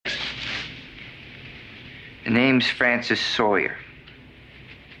The name's Francis Sawyer.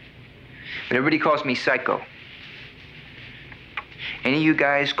 But everybody calls me Psycho. Any of you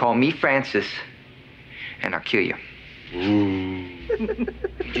guys call me Francis, and I'll kill you. Ooh. You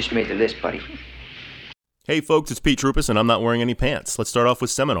just made the list, buddy. Hey folks, it's Pete Troupis, and I'm not wearing any pants. Let's start off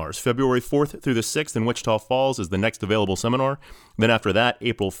with seminars. February 4th through the 6th in Wichita Falls is the next available seminar. Then after that,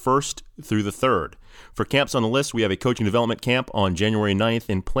 April 1st through the 3rd. For camps on the list, we have a coaching development camp on January 9th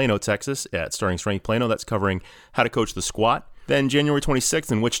in Plano, Texas at Starting Strength Plano. That's covering how to coach the squat. Then January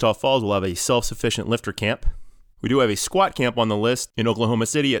 26th in Wichita Falls, we'll have a self-sufficient lifter camp. We do have a squat camp on the list in Oklahoma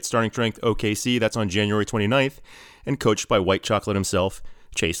City at Starting Strength OKC. That's on January 29th and coached by White Chocolate himself,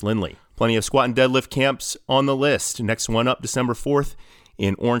 Chase Lindley. Plenty of squat and deadlift camps on the list. Next one up, December 4th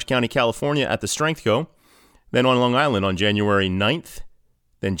in Orange County, California at the Strength Co. Then on Long Island on January 9th.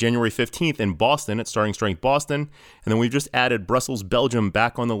 Then January 15th in Boston at Starting Strength Boston. And then we've just added Brussels, Belgium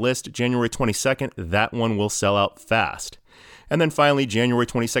back on the list January 22nd. That one will sell out fast. And then finally, January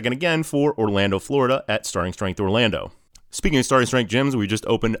 22nd again for Orlando, Florida at Starting Strength Orlando. Speaking of Starting Strength gyms, we just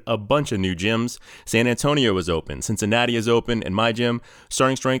opened a bunch of new gyms. San Antonio is open, Cincinnati is open, and my gym,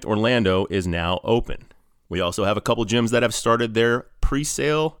 Starting Strength Orlando, is now open. We also have a couple gyms that have started their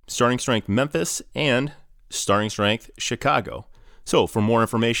pre-sale, Starting Strength Memphis and Starting Strength Chicago. So for more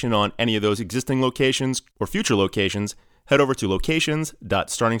information on any of those existing locations or future locations, head over to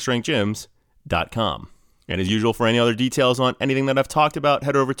locations.startingstrengthgyms.com. And as usual, for any other details on anything that I've talked about,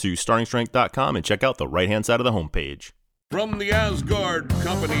 head over to startingstrength.com and check out the right-hand side of the homepage. From the Asgard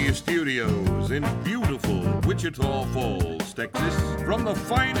Company Studios in beautiful Wichita Falls, Texas, from the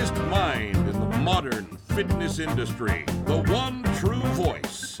finest mind in the modern fitness industry, the one true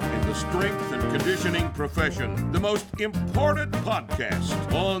voice in the strength and conditioning profession, the most important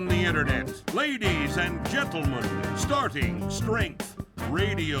podcast on the internet. Ladies and gentlemen, Starting Strength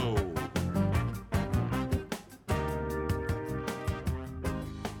Radio.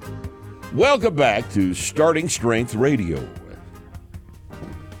 Welcome back to Starting Strength Radio.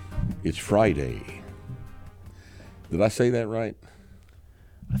 It's Friday. Did I say that right?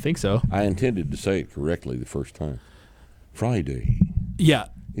 I think so. I intended to say it correctly the first time. Friday. Yeah.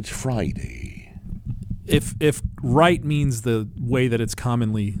 It's Friday. If right means the way that it's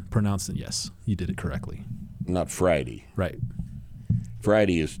commonly pronounced, then yes, you did it correctly. Not Friday. Right.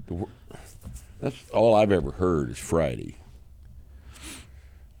 Friday is, that's all I've ever heard is Friday.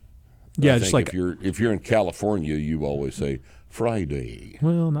 Yeah, just like if you're in California, you always say Friday.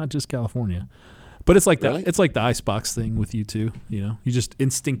 Well, not just California, but it's like really? that. It's like the icebox thing with you too. You know, you just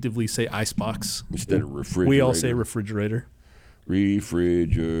instinctively say icebox instead of refrigerator. We all say refrigerator.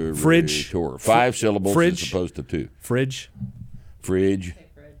 Refrigerator. Fridge. 5 syllables fridge. as opposed to 2. Fridge. Fridge.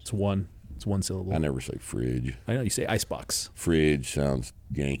 It's one. It's one syllable. I never say fridge. I know you say icebox. Fridge sounds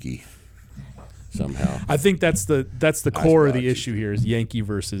Yankee. Somehow, I think that's the core of the issue here is Yankee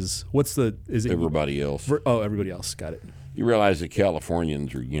versus everybody else. Everybody else. Got it. You realize that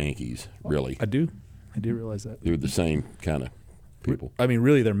Californians are Yankees, really? I do realize that. They're the same kind of people. I mean,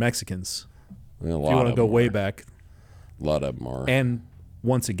 really, they're Mexicans. Well, if you want to go way back, a lot of them are. And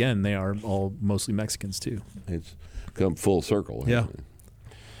once again, they are all mostly Mexicans too. It's come full circle. Yeah.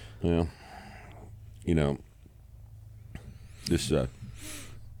 Well, you know, this.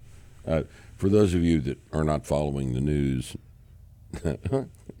 For those of you that are not following the news,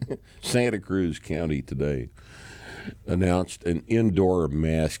 Santa Cruz County today announced an indoor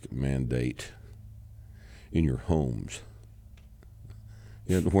mask mandate in your homes.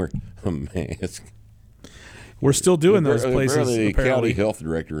 You have to wear a mask. We're still doing those places. Apparently, the county health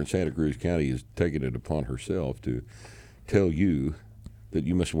director in Santa Cruz County has taken it upon herself to tell you that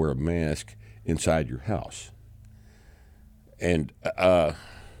you must wear a mask inside your house. And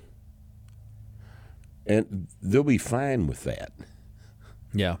they'll be fine with that.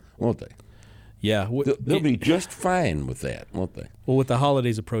 Yeah. Won't they? Yeah. They'll be just fine with that, won't they? Well, with the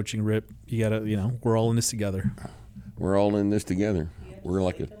holidays approaching, Rip, you got to, we're all in this together. We're all in this together. We're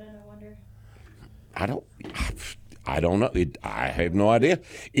like I don't know. I have no idea.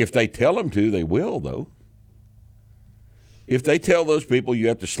 If they tell them to, they will, though. If they tell those people you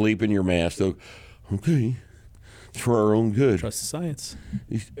have to sleep in your mask, they'll, okay. It's for our own good. Trust the science.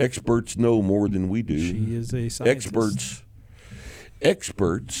 These experts know more than we do. She is a scientist.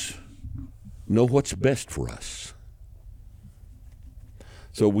 Experts know what's best for us.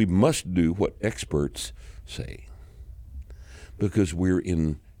 So we must do what experts say because we're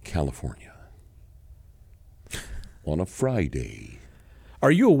in California on a Friday.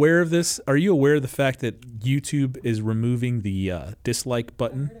 Are you aware of this? Are you aware of the fact that YouTube is removing the dislike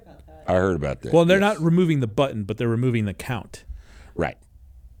button? I heard about that. Well, they're not removing the button, but they're removing the count. Right.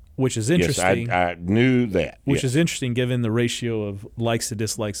 which is Yes, interesting. I knew that. Which yes. is interesting given the ratio of likes to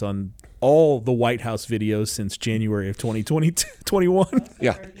dislikes on all the White House videos since January of 2021.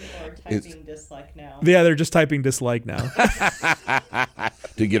 Yeah. People are typing dislike now. Yeah, they're just typing dislike now.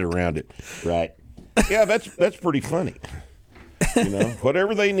 To get around it. Right. Yeah, that's pretty funny. You know,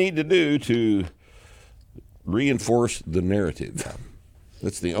 whatever they need to do to reinforce the narrative.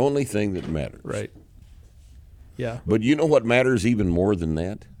 That's the only thing that matters. Right. Yeah. But you know what matters even more than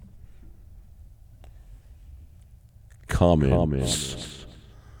that? Comments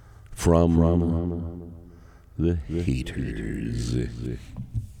from the haters.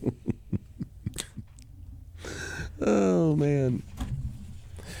 Oh, man.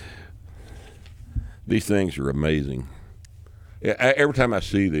 These things are amazing. Every time I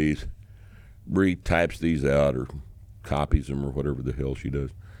see these, Bree types these out or copies them or whatever the hell she does,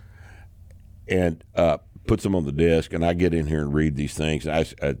 and puts them on the desk, and I get in here and read these things.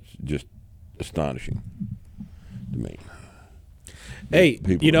 It's just astonishing to me. Hey,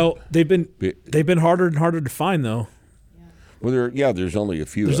 People you know, they've been Pe- harder and harder to find though. Well, there's only a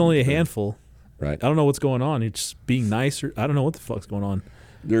few. There's of only a them, handful. right? I don't know what's going on. It's being nice, or I don't know what the fuck's going on.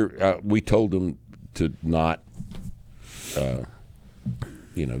 We told them to not,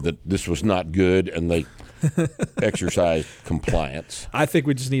 that this was not good, and they exercised compliance. I think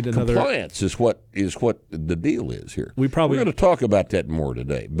we just need another. Compliance is what the deal is here. We probably- we're going to talk about that more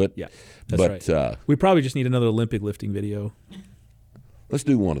today, but Yeah, that's right. We probably just need another Olympic lifting video. let's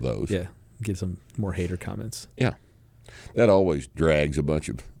do one of those. Yeah, get some more hater comments. Yeah. That always drags a bunch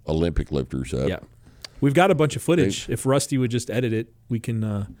of Olympic lifters up. Yeah, we've got a bunch of footage. If Rusty would just edit it, we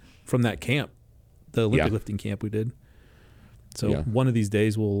can from that camp, the Olympic lifting camp we did. So one of these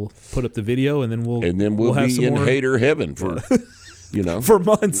days we'll put up the video, and then we'll have be some in more hater heaven for for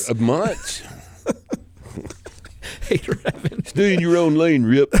months. months. Hater heaven. Stay in your own lane,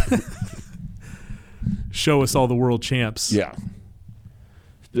 Rip. Show us all the world champs. Yeah.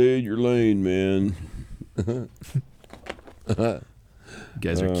 Stay in your lane, man. You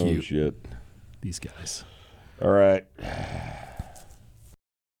guys are Oh, cute. shit. These guys. All right.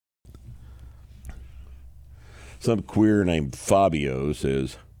 Some queer named Fabio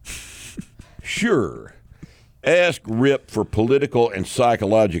says, sure, ask Rip for political and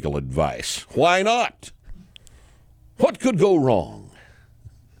psychological advice. Why not? What could go wrong?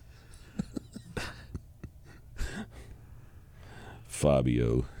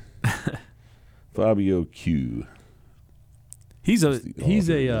 Fabio Q. He's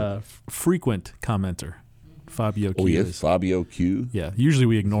a frequent commenter. Fabio Q. Oh, yes, is. Fabio Q. Yeah. Usually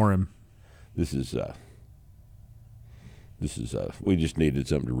we ignore him. This is we just needed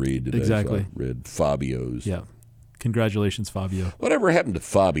something to read today. Exactly. So I read Fabio's. Yeah. Congratulations, Fabio. Whatever happened to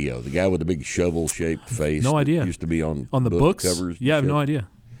Fabio, the guy with the big shovel-shaped face? No that idea. Used to be on the book books. covers. and Yeah, I have shit? no idea.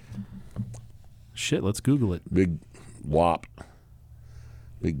 Shit, let's Google it. Big wop,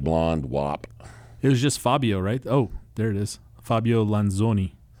 big blonde wop. It was just Fabio, right? Oh, there it is. Fabio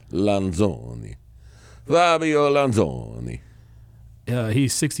Lanzoni. Lanzoni. Fabio Lanzoni.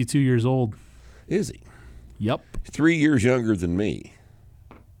 He's 62 years old. Is he? Yep. 3 years younger than me.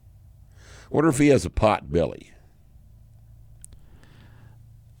 Wonder if he has a pot belly.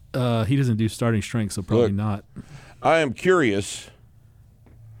 He doesn't do starting strength, so probably Look. not. I am curious,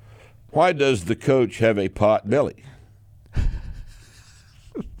 why does the coach have a pot belly?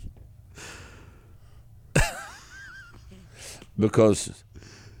 Because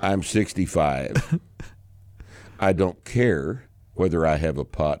I'm 65. I don't care whether I have a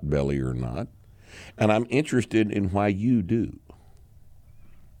pot belly or not. And I'm interested in why you do.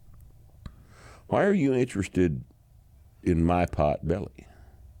 Why are you interested in my pot belly?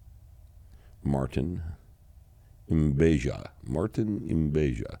 Martin Mbeja. Martin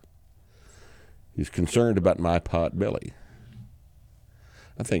Mbeja is concerned about my pot belly.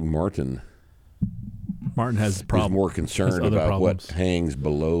 I think Martin Martin has a problem. is more Has concerned other about problems. what hangs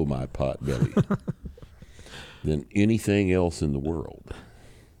below my pot belly than anything else in the world.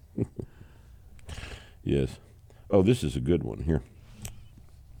 Yes. Oh, this is a good one here.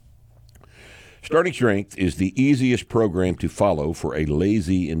 Starting Strength is the easiest program to follow for a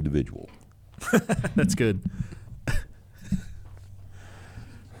lazy individual. That's good.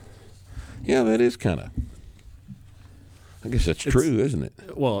 Yeah, that is kind of. I guess that's true, isn't it?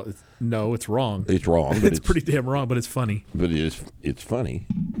 Well, no, it's wrong. It's wrong, but It's pretty damn wrong, but it's funny. But it's funny.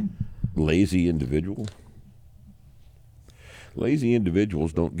 Lazy individual. Lazy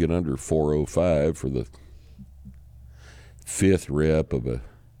individuals don't get under 405 for the fifth rep of a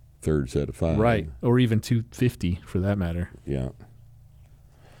third set of five. Right. Or even 250 for that matter. Yeah.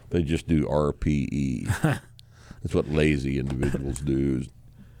 They just do RPE. That's what lazy individuals do. Is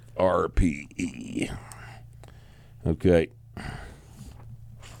RPE. Okay.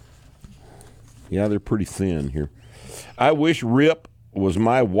 Yeah, they're pretty thin here. I wish Rip was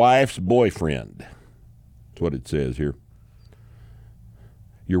my wife's boyfriend. That's what it says here.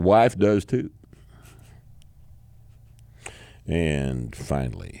 Your wife does too. And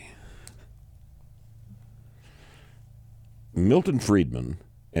finally, Milton Friedman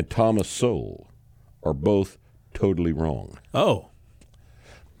and Thomas Sowell are both totally wrong. Oh.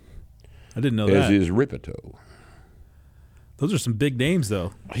 I didn't know that. As is Ripito. Those are some big names,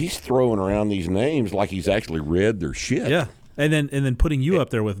 though. He's throwing around these names like he's actually read their shit. Yeah, and then putting you up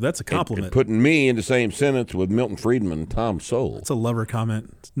there with that's a compliment. And putting me in the same sentence with Milton Friedman and Tom Sowell. That's a lover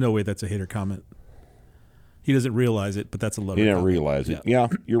comment. No way, that's a hater comment. He doesn't realize it, but that's a lover. He comment. didn't realize it. Yeah,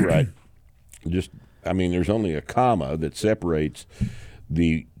 you're right. There's only a comma that separates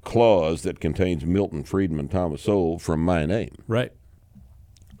the clause that contains Milton Friedman, Thomas Sowell from my name. Right.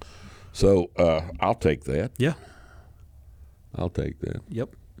 So I'll take that. Yeah. I'll take that.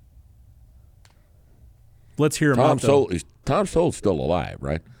 Yep. Let's hear him out, Tom Sowell's still alive,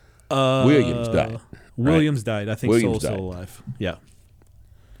 right? Williams died. Williams died. I think Williams Sowell's still alive. Yeah.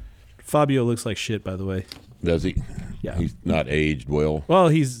 Fabio looks like shit, by the way. Does he? Yeah. He's not aged well. Well,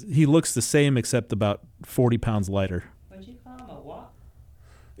 he looks the same except about 40 pounds lighter. What'd you call him, a wop?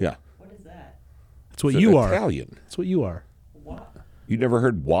 Yeah. What is that? That's what you are. Italian. That's what you are. Wop? You never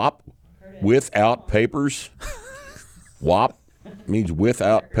heard WAP? Without papers? WAP means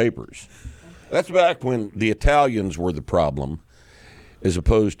without papers. That's back when the Italians were the problem as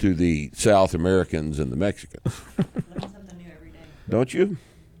opposed to the South Americans and the Mexicans. Learn something new every day. Don't you?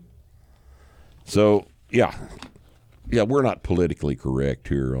 So, yeah, we're not politically correct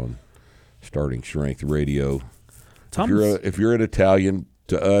here on Starting Strength Radio. If you're an Italian,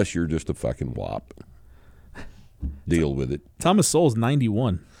 to us, you're just a fucking wop. Deal with it. Thomas Sowell's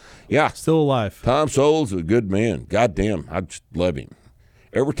 91. Yeah. Still alive. Tom Sowell's a good man. Goddamn, I just love him.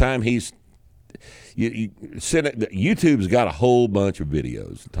 Every time he's YouTube's got a whole bunch of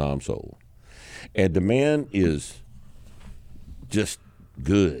videos of Tom Sowell. And the man is just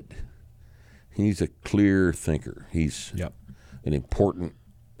good. He's a clear thinker. He's an important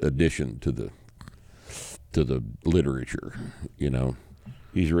addition to the literature, you know.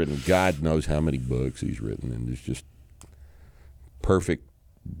 He's written God knows how many books he's written, and it's just perfect,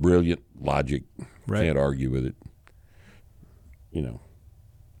 brilliant logic. Right. Can't argue with it. You know,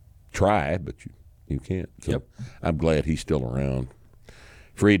 try, but you can't. So I'm glad he's still around.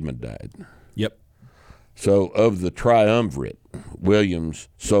 Friedman died. Yep. So of the triumvirate, Williams,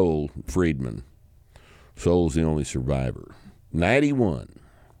 Sowell, Friedman, Sowell's the only survivor. 91.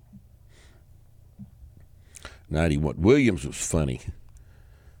 Williams was funny.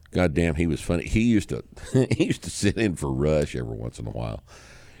 Goddamn, he was funny. He used to sit in for Rush every once in a while.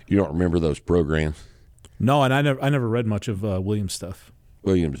 You don't remember those programs? No, and I never read much of Williams stuff.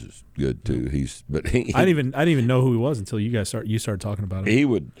 Williams is good too. I didn't even know who he was until you started talking about him. He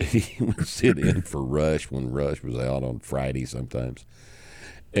would sit in for Rush when Rush was out on Friday sometimes,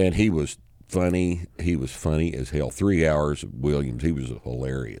 and he was funny. He was funny as hell. 3 hours of Williams. He was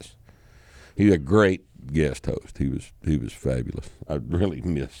hilarious. He was a great guest host. He was fabulous. I really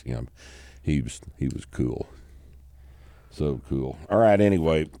miss him. He was cool. So cool. All right.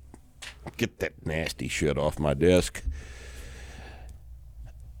 Anyway, get that nasty shit off my desk.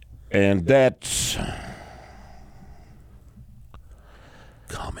 And that's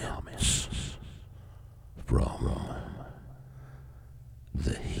comments from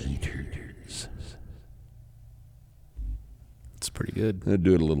the haters. It's pretty good. I'd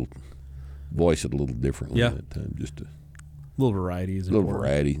do it voice it a little differently that time. Just a little variety is important. Little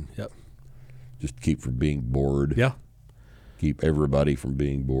variety. Yep. Just to keep from being bored. Yeah. Keep everybody from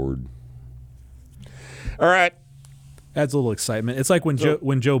being bored. All right. Adds a little excitement. It's like when Joe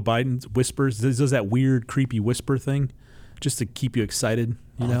Biden whispers, does that weird, creepy whisper thing, just to keep you excited.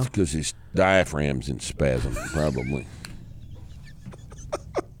 You know, because his diaphragm's in spasm, probably.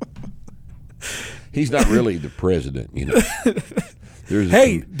 He's not really the president, you know.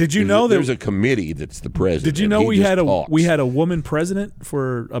 Did you know there's a committee that's the president? Did you know we had a woman president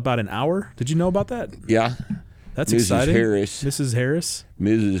for about an hour? Did you know about that? Yeah. That's exciting. Mrs. Harris.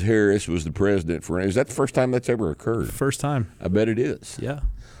 Mrs. Harris was the president for. Is that the first time that's ever occurred? First time. I bet it is. Yeah.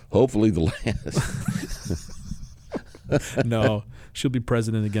 Hopefully the last. No, she'll be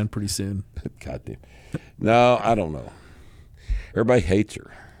president again pretty soon. Goddamn. No, I don't know. Everybody hates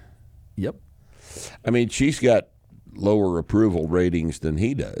her. Yep. I mean, she's got lower approval ratings than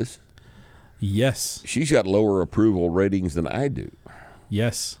he does. Yes. She's got lower approval ratings than I do.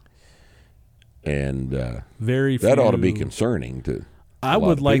 Yes. And very few, that ought to be concerning to I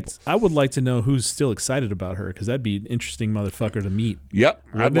would like to know who's still excited about her, because that'd be an interesting motherfucker to meet. Yep,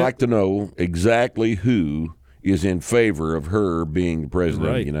 I'd like to know exactly who is in favor of her being the president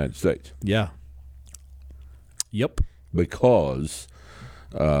of the United States. Yeah. Yep. Because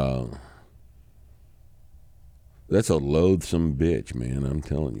that's a loathsome bitch, man. I'm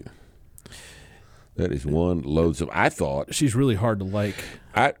telling you. That is one loathsome. I thought she's really hard to like.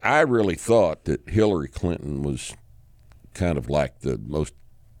 I really thought that Hillary Clinton was kind of like the most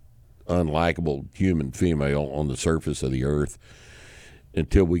unlikable human female on the surface of the earth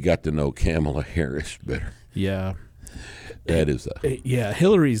until we got to know Kamala Harris better. Yeah. That is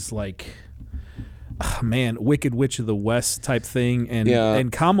Hillary's like, man, Wicked Witch of the West type thing,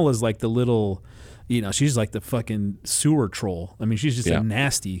 and Kamala's like the little, she's like the fucking sewer troll. I mean, she's just a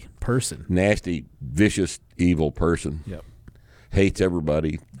nasty person. Nasty, vicious, evil person. Yep. Hates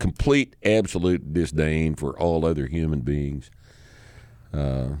everybody. Complete, absolute disdain for all other human beings.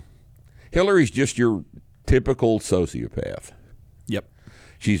 Hillary's just your typical sociopath. Yep.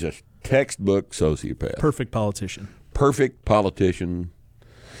 She's a textbook sociopath. Perfect politician.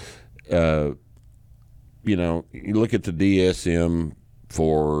 You look at the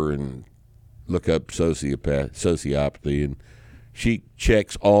DSM-4 and look up sociopathy, and she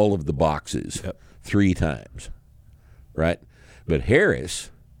checks all of the boxes 3 times, right? But Harris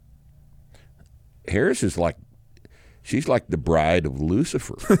is like, she's like the bride of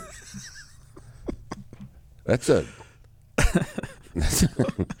Lucifer. That's a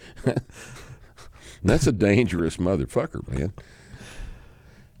dangerous motherfucker, man.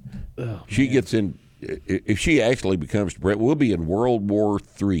 Oh, she gets in. If she actually becomes president, we'll be in World War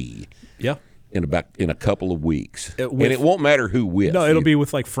III. Yeah. In a couple of weeks, and it won't matter who wins. No, it'll be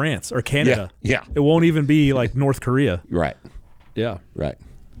with like France or Canada. Yeah. It won't even be like North Korea. Right. Yeah. Right.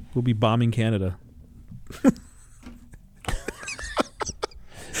 We'll be bombing Canada. That's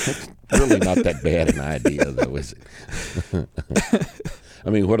really not that bad an idea, though, is it? I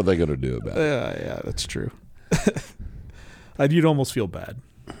mean, what are they going to do about it? Yeah, that's true. You'd almost feel bad.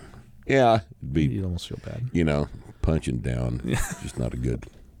 Yeah, you'd almost feel bad. Punching down. Just not a good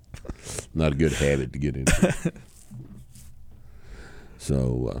habit to get into.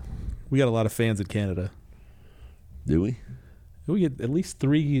 So we got a lot of fans in Canada. Do we? We get at least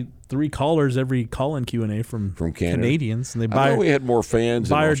three callers every call-in Q&A from Canada? Canadians, and they I know we had more fans.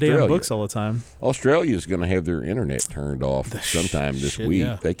 Buy in our Australia. damn books all the time. Australia is going to have their internet turned off sometime this week.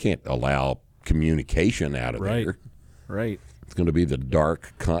 Yeah. They can't allow communication out of there. Right. It's going to be the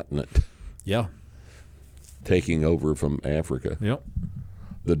dark continent. Yeah. Taking over from Africa. Yep.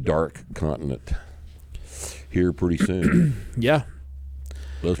 The dark continent. Here pretty soon. Yeah.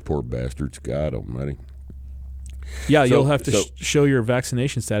 Those poor bastards. God almighty. Yeah, you'll have to show your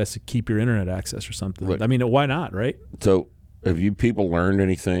vaccination status to keep your internet access or something. Right. I mean, why not, right? So, have you people learned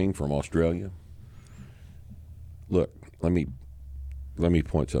anything from Australia? Look, let me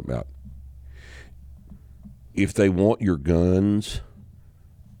point something out. If they want your guns,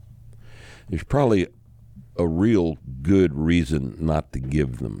 there's probably a real good reason not to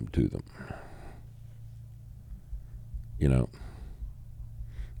give them to them.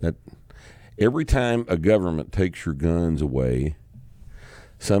 That every time a government takes your guns away,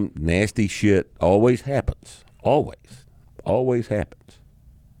 some nasty shit always happens. Always happens.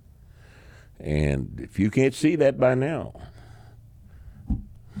 And if you can't see that by now,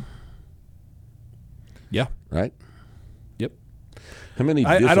 yeah, right? Yep. How many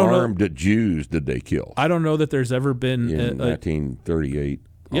disarmed Jews did they kill? I don't know that there's ever been in 1938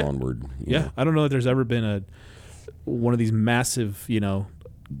 onward. Yeah, I don't know that there's ever been one of these massive,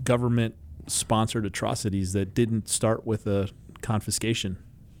 government-sponsored atrocities that didn't start with a confiscation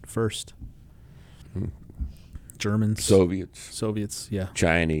first. Germans, Soviets, yeah.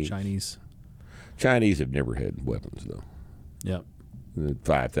 Chinese have never had weapons, though. Yeah.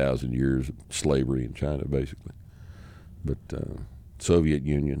 5,000 years of slavery in China, basically. But Soviet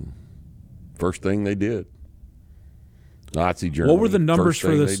Union, first thing they did. Nazi Germany. What were the numbers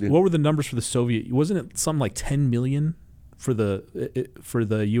for this? What were the numbers for the Soviet? Wasn't it something like 10 million for the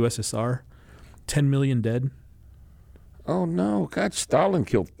USSR? 10 million dead. Oh no! God, Stalin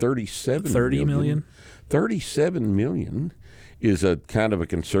killed 37 million. 37 million is a kind of a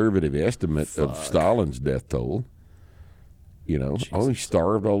conservative estimate of Stalin's death toll. He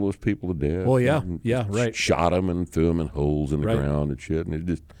starved all those people to death. Oh yeah, right. Shot them and threw them in holes in the ground and shit. And it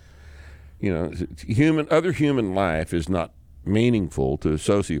just, other human life is not meaningful to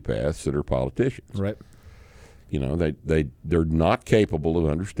sociopaths that are politicians. Right. They're not capable of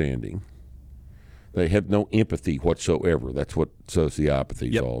understanding. They have no empathy whatsoever. That's what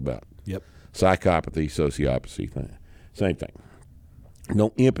sociopathy is all about. Yep. Psychopathy, sociopathy, same thing.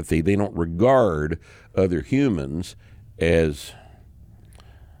 no empathy. They don't regard other humans as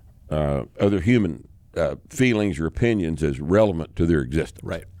other human feelings or opinions as relevant to their existence.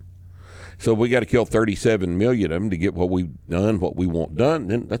 Right. So we got to kill 37 million of them to get what we've done, what we want done.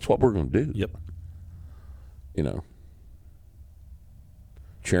 Then that's what we're going to do. Yep. You know,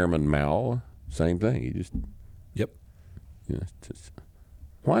 Chairman Mao, same thing. He just, yep. You know, just,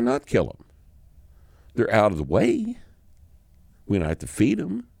 why not kill them? They're out of the way. We don't have to feed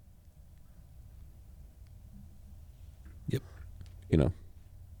them. Yep. You know,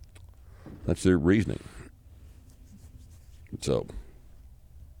 that's their reasoning. So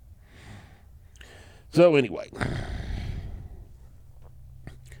anyway,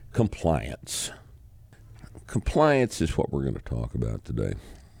 compliance. Compliance is what we're going to talk about today.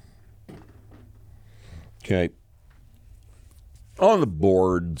 Okay. On the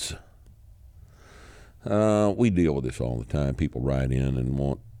boards, we deal with this all the time. People write in and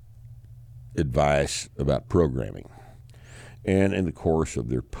want advice about programming. And in the course of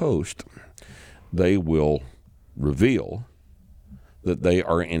their post, they will reveal that they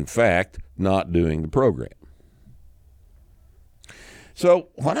are, in fact, not doing the program. So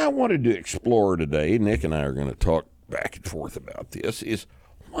what I wanted to explore today, Nick and I are going to talk back and forth about this, is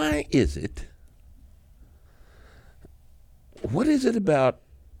why is it, what is it about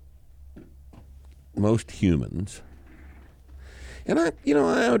most humans, and I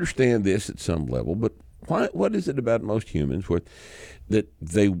understand this at some level, but what is it about most humans that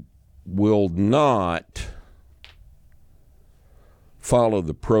they will not follow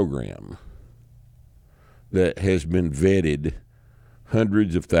the program that has been vetted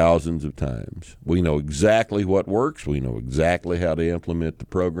hundreds of thousands of times? We know exactly what works. We know exactly how to implement the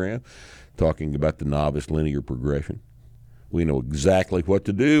program, talking about the novice linear progression. We know exactly what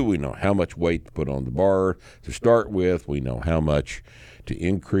to do. We know how much weight to put on the bar to start with. We know how much to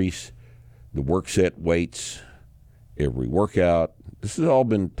increase the work set weights every workout. This has all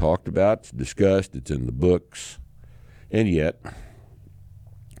been talked about, it's discussed, it's in the books, and yet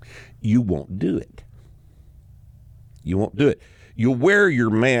you won't do it. You won't do it. You'll wear your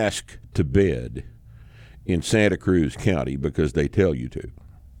mask to bed in Santa Cruz County because they tell you to,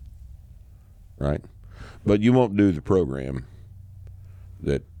 right? But you won't do the program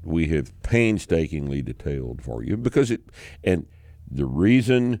that we have painstakingly detailed for you and the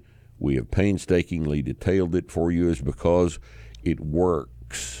reason we have painstakingly detailed it for you is because it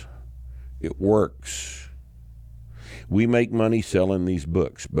works. It works. We make money selling these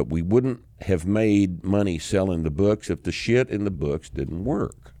books, but we wouldn't have made money selling the books if the shit in the books didn't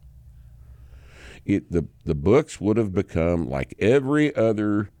work. The books would have become like every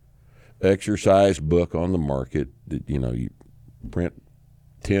other exercise book on the market. That, you print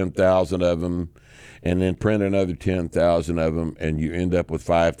 10,000 of them and then print another 10,000 of them, and you end up with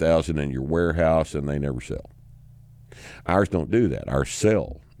 5,000 in your warehouse, and they never sell. Ours don't do that. Ours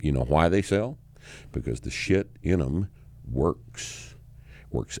sell. You know why they sell? Because the shit in them works.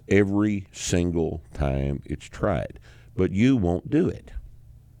 Works every single time it's tried. But you won't do it.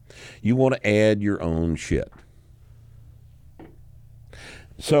 You want to add your own shit.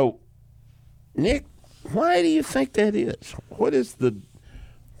 So, Nick, why do you think that is? What is the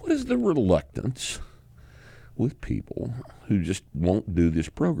reluctance with people who just won't do this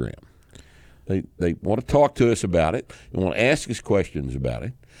program? They want to talk to us about it. They want to ask us questions about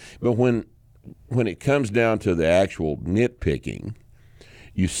it. But when it comes down to the actual nitpicking,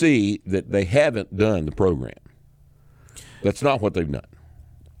 you see that they haven't done the program. That's not what they've done.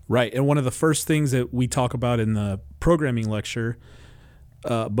 Right. And one of the first things that we talk about in the programming lecture,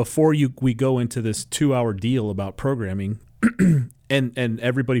 before we go into this 2-hour deal about programming, and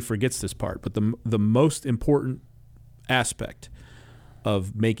everybody forgets this part, but the most important aspect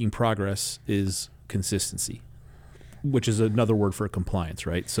of making progress is consistency, which is another word for compliance,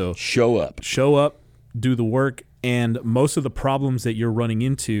 right? So show up, do the work, and most of the problems that you're running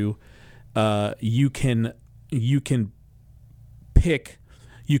into, you can pick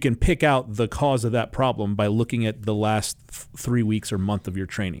out the cause of that problem by looking at the last 3 weeks or month of your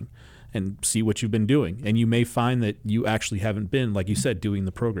training and see what you've been doing. And you may find that you actually haven't been, like you said, doing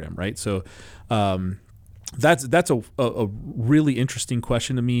the program, right? So that's a really interesting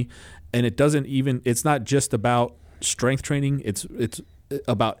question to me. And it's not just about strength training. It's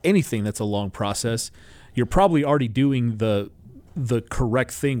about anything that's a long process. You're probably already doing the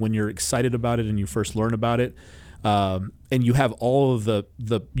correct thing when you're excited about it and you first learn about it. And you have all of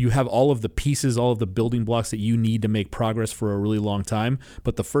the pieces, all of the building blocks that you need to make progress for a really long time.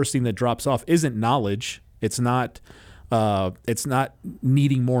 But the first thing that drops off isn't knowledge. It's not It's not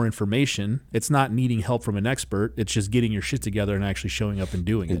needing more information. It's not needing help from an expert. It's just getting your shit together and actually showing up and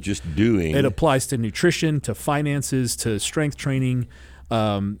doing it. Just doing. It applies to nutrition, to finances, to strength training.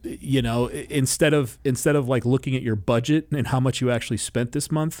 Instead of like looking at your budget and how much you actually spent this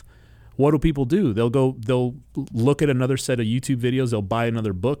month, what do people do? They'll look at another set of YouTube videos. They'll buy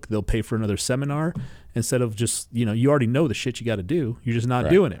another book. They'll pay for another seminar instead of just, you already know the shit you got to do. You're just not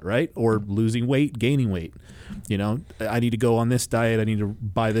doing it, right? Or losing weight, gaining weight. I need to go on this diet. I need to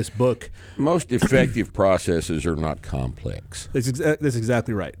buy this book. Most effective processes are not complex. That's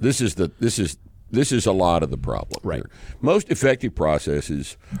exactly right. This is a lot of the problem. Right. Here. Most effective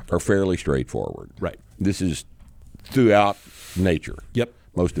processes are fairly straightforward. Right. This is throughout nature. Yep.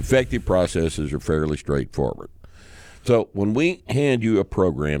 Most effective processes are fairly straightforward. So when we hand you a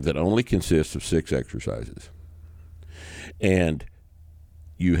program that only consists of 6 exercises, and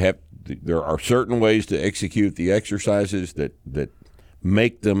there are certain ways to execute the exercises that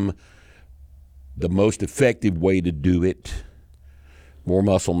make them the most effective way to do it, more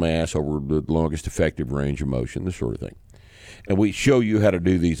muscle mass over the longest effective range of motion, this sort of thing. And we show you how to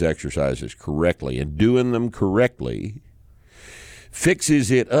do these exercises correctly, and doing them correctly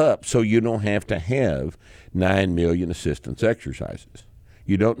fixes it up so you don't have to have 9 million assistance exercises.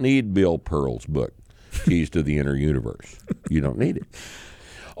 You don't need Bill Pearl's book, Keys to the Inner Universe. You don't need it.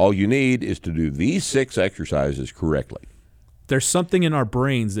 All you need is to do these 6 exercises correctly. There's something in our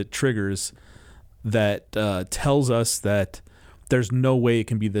brains that triggers that tells us that there's no way it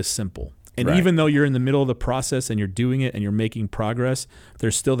can be this simple. And even though you're in the middle of the process and you're doing it and you're making progress,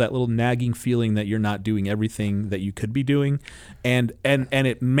 there's still that little nagging feeling that you're not doing everything that you could be doing. And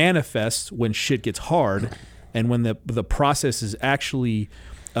it manifests when shit gets hard and when the process is actually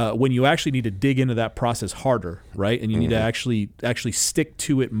when you actually need to dig into that process harder, right? And you need to actually stick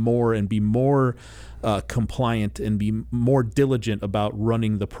to it more and be more compliant and be more diligent about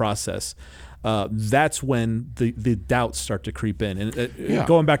running the process. That's when the doubts start to creep in. And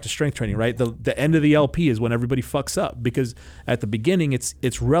going back to strength training, right? The end of the LP is when everybody fucks up, because at the beginning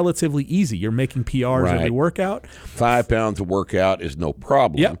it's relatively easy. You're making PRs every workout. 5 pounds of workout is no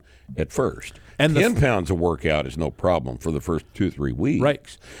problem at first. And 10 pounds of workout is no problem for the first 2-3 weeks.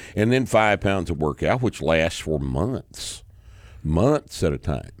 Right. And then 5 pounds of workout, which lasts for months at a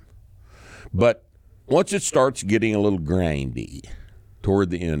time. But once it starts getting a little grindy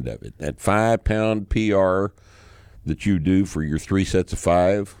toward the end of it, that 5 pound PR that you do for your 3 sets of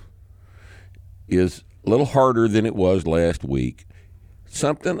 5 is a little harder than it was last week.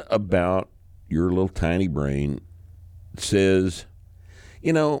 Something about your little tiny brain says,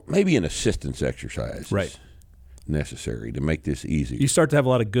 maybe an assistance exercise is necessary to make this easier. You start to have a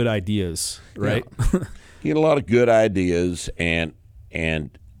lot of good ideas, right? Yeah. You get a lot of good ideas, and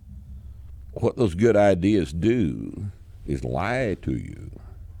what those good ideas do is lie to you.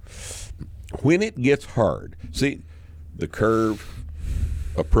 When it gets hard, see the curve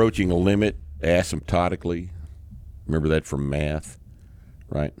approaching a limit asymptotically. Remember that from math,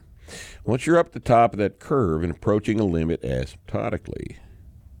 right? Once you're up the top of that curve and approaching a limit asymptotically,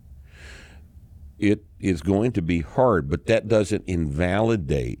 it is going to be hard, but that doesn't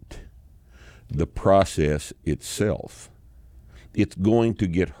invalidate the process itself. It's going to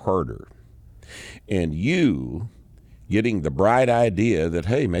get harder. And you getting the bright idea that,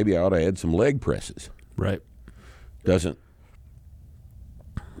 hey, maybe I ought to add some leg presses. Right. Doesn't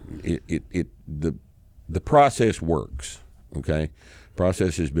the process works, okay?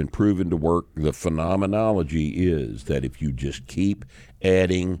 Process has been proven to work. The phenomenology is that if you just keep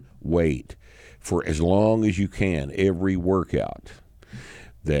adding weight for as long as you can every workout,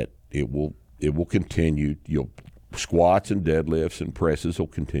 that it will continue. Squats and deadlifts and presses will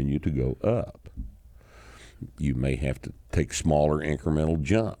continue to go up. You may have to take smaller incremental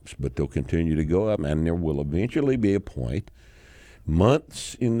jumps, but they'll continue to go up, and there will eventually be a point,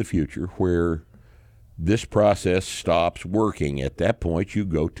 months in the future, where this process stops working. At that point, you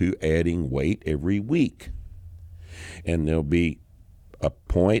go to adding weight every week. And there'll be a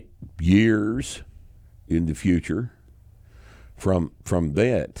point, years in the future, from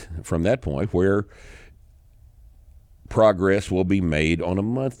that point, where progress will be made on a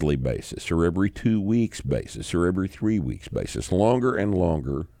monthly basis, or every 2 weeks basis, or every 3 weeks basis. Longer and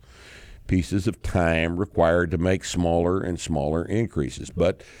longer pieces of time required to make smaller and smaller increases.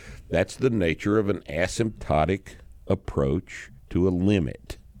 But that's the nature of an asymptotic approach to a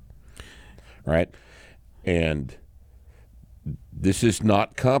limit, right? And this is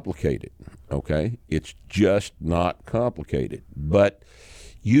not complicated, okay? It's just not complicated. But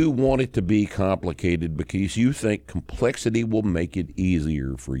you want it to be complicated because you think complexity will make it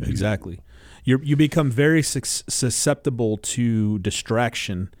easier for you. Exactly. you become very susceptible to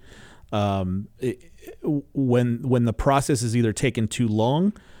distraction when the process is either taken too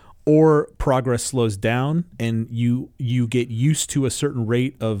long or progress slows down, and you get used to a certain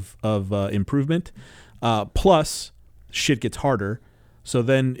rate of improvement. Plus, shit gets harder. So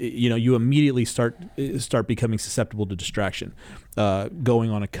then, you immediately start becoming susceptible to distraction. Going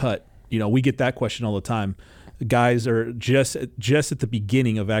on a cut, we get that question all the time. Guys are just at the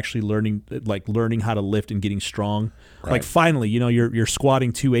beginning of actually learning how to lift and getting strong. Right. Like finally, you're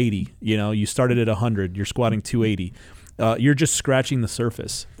squatting 280. You started at 100. You're squatting 280. You're just scratching the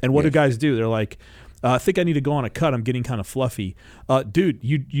surface. And what do guys do? They're like, I think I need to go on a cut. I'm getting kind of fluffy. Dude,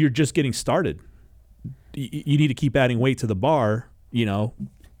 you're just getting started. You need to keep adding weight to the bar. Well,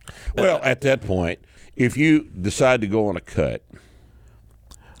 at that point, if you decide to go on a cut,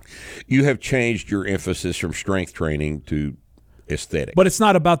 you have changed your emphasis from strength training to aesthetic. But it's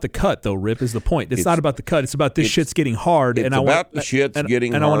not about the cut, though, Rip, is the point. It's not about the cut. It's about this shit's getting hard. It's about the shit's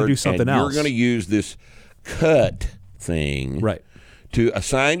getting hard. And I want to do something else. You're going to use this cut thing to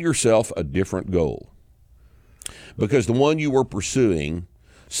assign yourself a different goal. Because the one you were pursuing,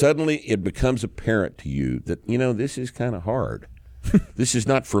 suddenly it becomes apparent to you that, this is kind of hard. This is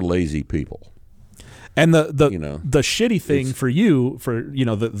not for lazy people. And the shitty thing for you,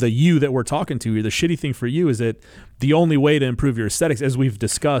 the you that we're talking to, the shitty thing for you is that the only way to improve your aesthetics, as we've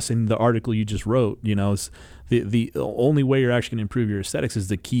discussed in the article you just wrote, is the only way you're actually going to improve your aesthetics is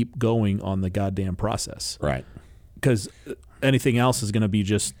to keep going on the goddamn process. Right. Because anything else is going to be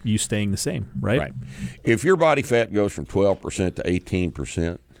just you staying the same, right? Right. If your body fat goes from 12% to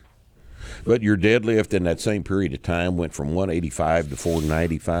 18%, but your deadlift in that same period of time went from 185 to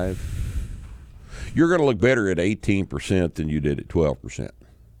 495, you're going to look better at 18% than you did at 12%.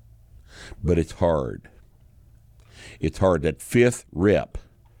 But it's hard. It's hard. That fifth rep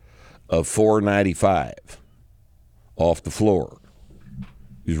of 495 off the floor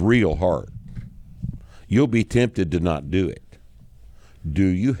is real hard. You'll be tempted to not do it. Do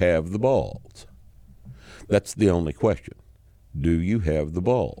you have the balls? That's the only question. Do you have the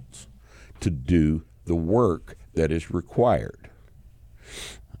balls to do the work that is required?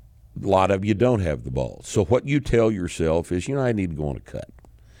 A lot of you don't have the balls. So what you tell yourself is, I need to go on a cut.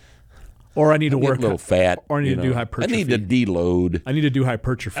 Or I need to work a little fat. Or I need to do hypertrophy. I need to deload. I need to do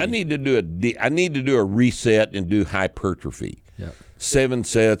hypertrophy. I need to do a reset and do hypertrophy. Yep. 7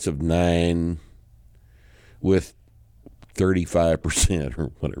 sets of 9 with 35% or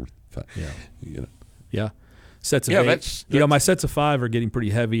whatever. Yeah. Yeah. Sets of 8. That's my sets of 5 are getting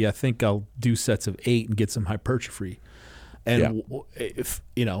pretty heavy. I think I'll do sets of 8 and get some hypertrophy. And if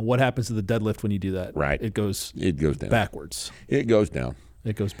what happens to the deadlift when you do that? Right. It goes down. Backwards. It goes down.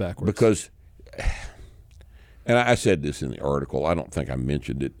 It goes backwards. Because, and I said this in the article, I don't think I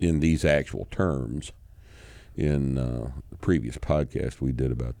mentioned it in these actual terms in the previous podcast we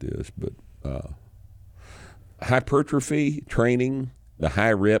did about this, but hypertrophy training, the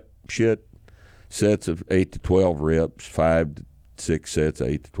high rep shit, sets of 8 to 12 reps, 5 to 6 sets,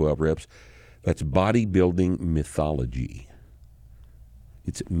 8 to 12 reps, that's bodybuilding mythology.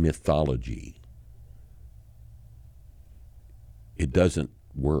 It's mythology. It doesn't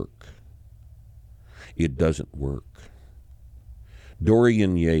work. It doesn't work.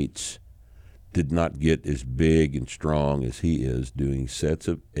 Dorian Yates did not get as big and strong as he is doing sets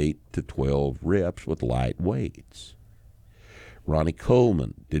of 8 to 12 reps with light weights. Ronnie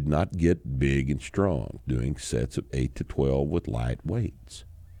Coleman did not get big and strong doing sets of 8 to 12 with light weights.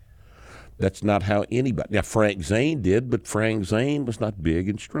 That's not how anybody. Now, Frank Zane did, but Frank Zane was not big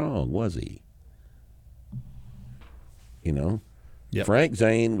and strong, was he? Yep. Frank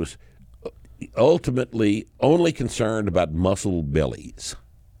Zane was ultimately only concerned about muscle bellies.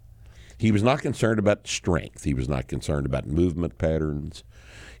 He was not concerned about strength. He was not concerned about movement patterns.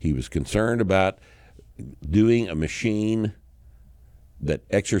 He was concerned about doing a machine that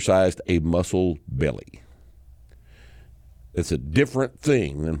exercised a muscle belly. It's a different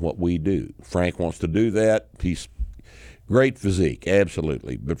thing than what we do. Frank wants to do that. He's great physique,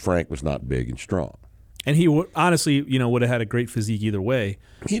 absolutely, but Frank was not big and strong. And he honestly, would have had a great physique either way.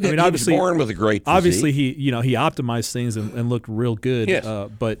 He was born with a great physique. Obviously, he optimized things and looked real good. Yes.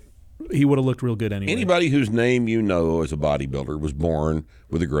 But he would have looked real good anyway. Anybody whose name you know as a bodybuilder was born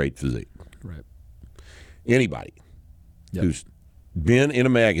with a great physique. Right. Anybody who's been in a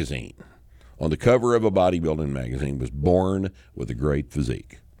magazine, on the cover of a bodybuilding magazine, was born with a great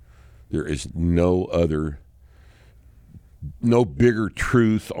physique. There is no bigger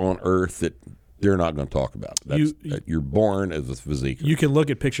truth on earth that they're not going to talk about. That you're born as a physique. You can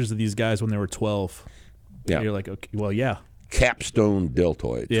look at pictures of these guys when they were 12. Yeah. And you're like, okay, well, yeah. Capstone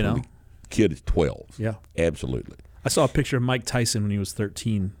deltoids. kid is 12. Yeah. Absolutely. I saw a picture of Mike Tyson when he was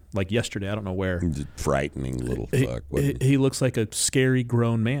 13, like yesterday. I don't know where. He's a frightening little fuck. He looks like a scary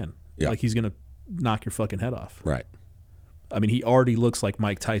grown man. Yeah. Like he's going to knock your fucking head off. Right. I mean, he already looks like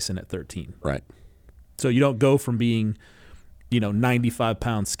Mike Tyson at 13. Right. So you don't go from being,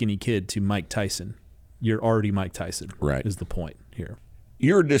 95-pound skinny kid to Mike Tyson. You're already Mike Tyson. Right. Is the point here.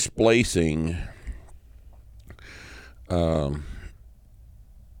 You're displacing your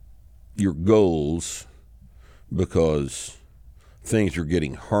goals because things are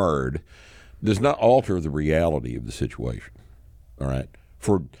getting hard does not alter the reality of the situation. All right.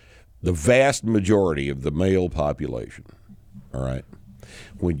 For the vast majority of the male population, all right,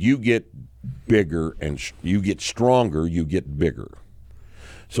 when you get bigger and you get stronger, you get bigger.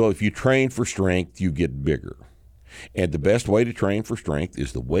 So if you train for strength, you get bigger. And the best way to train for strength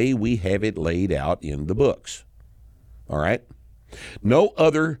is the way we have it laid out in the books. All right? No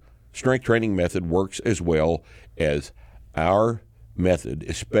other strength training method works as well as our method,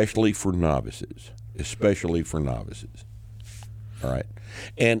 especially for novices. Especially for novices. All right?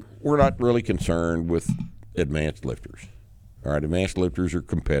 And we're not really concerned with advanced lifters. All right? Advanced lifters are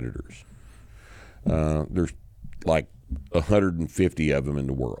competitors. There's like 150 of them in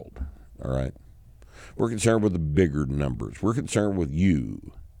the world. All right? We're concerned with the bigger numbers. We're concerned with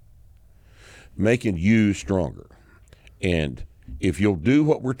you, making you stronger. And if you'll do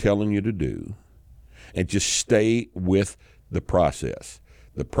what we're telling you to do and just stay with the process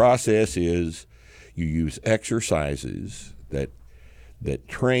is you use exercises that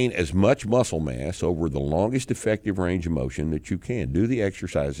train as much muscle mass over the longest effective range of motion that you can. Do the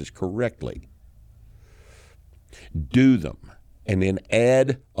exercises correctly. Do them. And then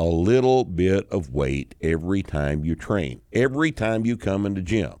add a little bit of weight every time you train. Every time you come in the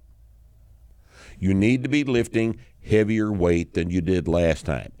gym. You need to be lifting heavier weight than you did last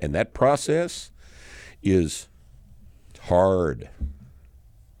time. And that process is hard.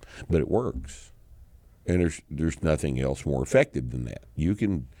 But it works. And there's nothing else more effective than that. You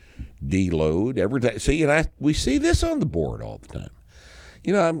can deload every time. See, and we see this on the board all the time.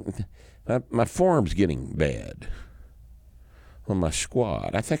 My form's getting bad on my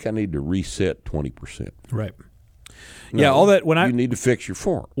squat. I think I need to reset 20%. Right. No, yeah, all that you need to fix your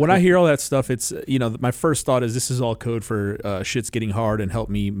form. When I hear all that stuff, it's my first thought is this is all code for shit's getting hard and help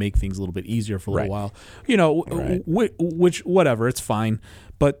me make things a little bit easier for a little while. Which whatever, it's fine.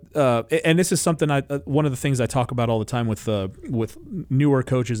 But and this is something one of the things I talk about all the time with newer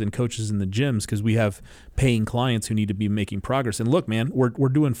coaches and coaches in the gyms, because we have paying clients who need to be making progress. And look, man, we're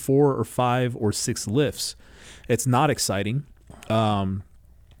doing 4 or 5 or 6 lifts. It's not exciting. And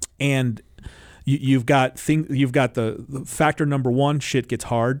you've got the factor number 1, shit gets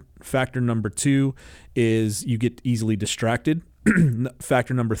hard. Factor number 2 is you get easily distracted.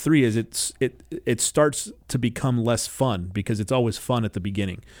 Factor number 3 is it starts to become less fun, because it's always fun at the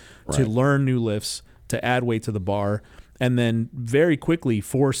beginning to learn new lifts, to add weight to the bar, and then very quickly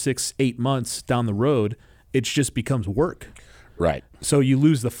 4, 6, 8 months down the road, it just becomes work. Right. So you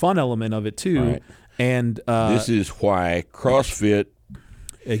lose the fun element of it too. Right. And this is why CrossFit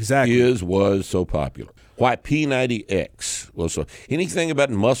was so popular. Why P90X was so. Anything about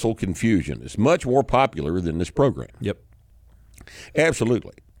muscle confusion is much more popular than this program. Yep.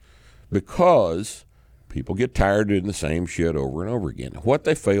 Absolutely. Because people get tired of doing the same shit over and over again. What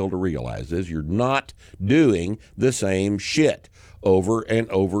they fail to realize is you're not doing the same shit over and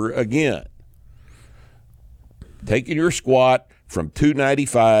over again. Taking your squat from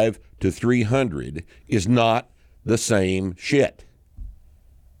 295 to 300 is not the same shit.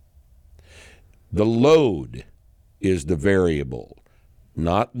 The load is the variable,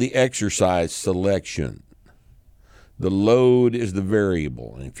 not the exercise selection. The load is the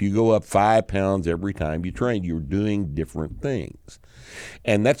variable. And if you go up 5 pounds every time you train, you're doing different things.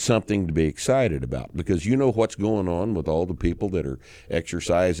 And that's something to be excited about, because you know what's going on with all the people that are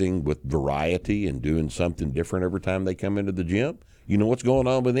exercising with variety and doing something different every time they come into the gym? You know what's going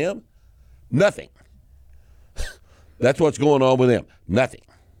on with them? Nothing. That's what's going on with them. Nothing.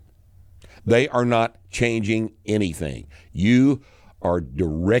 They are not changing anything. You are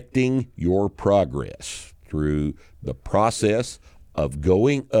directing your progress through the process of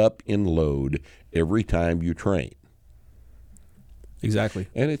going up in load every time you train. Exactly.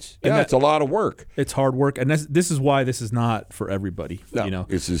 And it's a lot of work. It's hard work, and this is why this is not for everybody. No,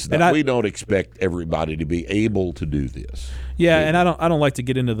 this is not. We don't expect everybody to be able to do this. Yeah, and I don't like to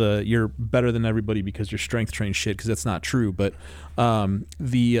get into the you're better than everybody because you're strength trained shit, because that's not true. But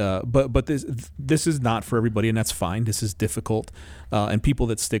but this is not for everybody, and that's fine. This is difficult, and people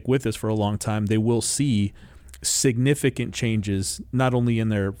that stick with this for a long time, they will see significant changes, not only in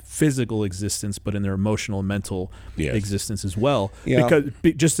their physical existence, but in their emotional and mental existence as well. Yeah.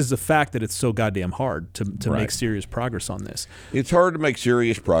 Because just as the fact that it's so goddamn hard to make serious progress on this. It's hard to make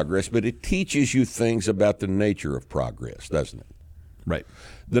serious progress, but it teaches you things about the nature of progress, doesn't it? Right.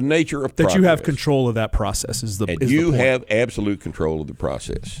 The nature of progress. That you have control of that process is the and is you the point. have absolute control of the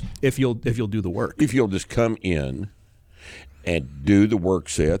process. If you'll do the work. If you'll just come in and do the work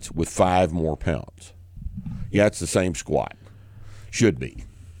sets with 5 more pounds. Yeah, it's the same squat. Should be.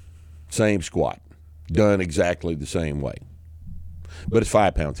 Same squat. Done exactly the same way. But it's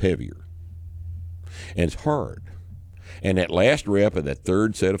 5 pounds heavier. And it's hard. And that last rep of that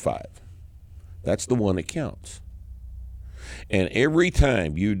third set of 5, that's the one that counts. And every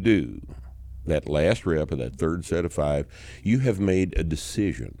time you do that last rep of that third set of 5, you have made a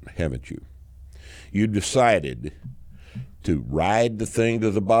decision, haven't you? You decided to ride the thing to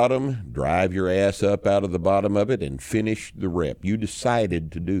the bottom, drive your ass up out of the bottom of it, and finish the rep. You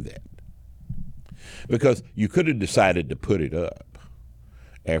decided to do that. Because you could have decided to put it up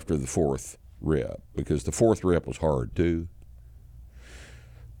after the 4th rep, because the 4th rep was hard too.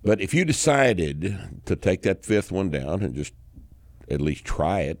 But if you decided to take that 5th one down and just at least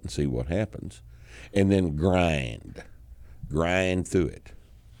try it and see what happens, and then grind through it,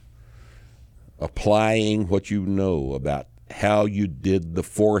 applying what you know about how you did the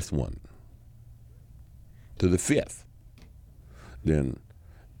 4th one to the 5th, then,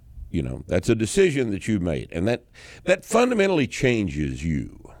 that's a decision that you made. And that fundamentally changes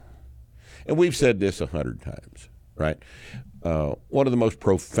you. And we've said this 100 times, right? One of the most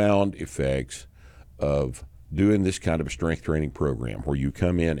profound effects of doing this kind of a strength training program, where you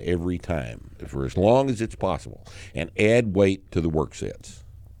come in every time for as long as it's possible and add weight to the work sets,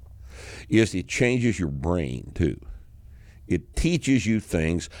 is it changes your brain too. It teaches you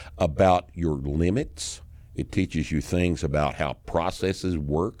things about your limits. It teaches you things about how processes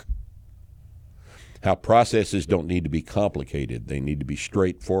work, how processes don't need to be complicated. They need to be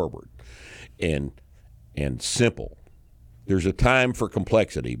straightforward and simple. There's a time for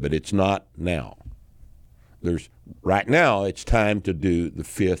complexity, but it's not now. Right now, it's time to do the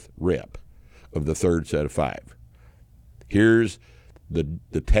 5th rep of the third set of 5. Here's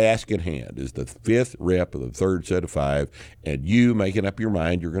the task at hand is the 5th rep of the third set of 5, and you making up your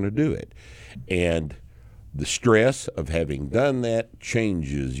mind you're going to do it. And the stress of having done that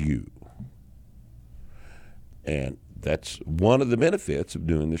changes you. And that's one of the benefits of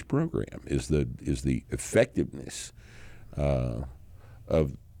doing this program is the effectiveness of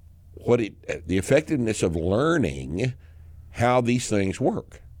the effectiveness of learning how these things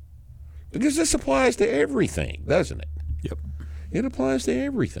work. Because this applies to everything, doesn't it? Yep. It applies to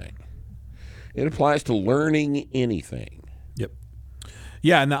everything. It applies to learning anything. Yep.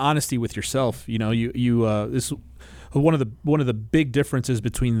 Yeah, and the honesty with yourself. This one of the big differences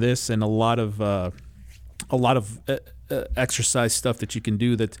between this and a lot of exercise stuff that you can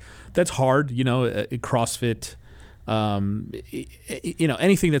do that's hard. CrossFit.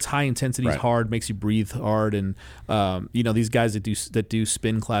 Anything that's high intensity is hard, makes you breathe hard, and these guys that do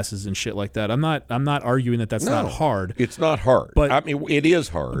spin classes and shit like that. I'm not arguing that that's not hard. It's not hard. But I mean, it is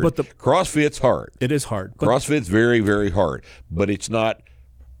hard. But CrossFit's hard. It is hard. CrossFit's very, very hard, but it's not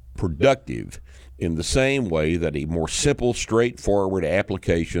productive in the same way that a more simple, straightforward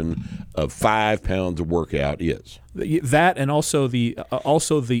application of 5 pounds of workout is. That, and also the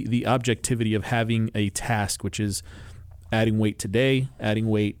objectivity of having a task, which is adding weight today, adding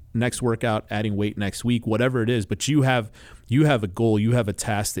weight next workout, adding weight next week, whatever it is. But you have a goal, you have a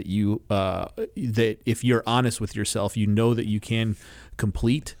task that that if you're honest with yourself, you know that you can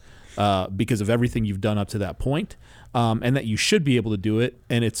complete because of everything you've done up to that point. And that you should be able to do it,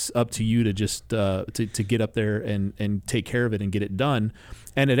 and it's up to you to just to get up there and take care of it and get it done.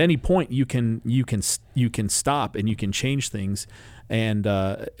 And at any point, you can stop and you can change things, and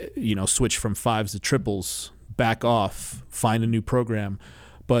switch from 5s to triples, back off, find a new program.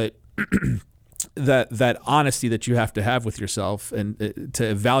 But that honesty that you have to have with yourself and to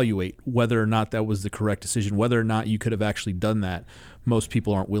evaluate whether or not that was the correct decision, whether or not you could have actually done that, most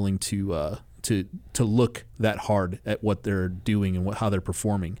people aren't willing to look that hard at what they're doing and how they're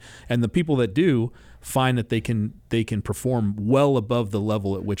performing. And the people that do find that they can perform well above the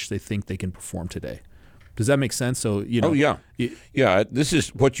level at which they think they can perform today. Does that make sense? So Oh yeah, yeah. This is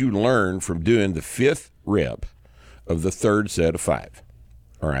what you learn from doing the 5th rep of the third set of 5.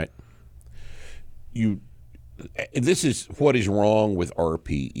 All right. This is what is wrong with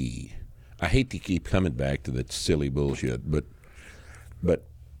RPE. I hate to keep coming back to that silly bullshit, but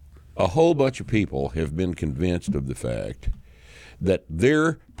a whole bunch of people have been convinced of the fact that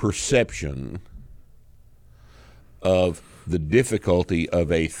their perception of the difficulty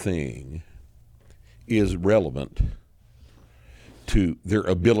of a thing is relevant to their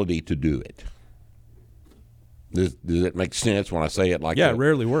ability to do it. Does that make sense when I say it like that? Yeah, it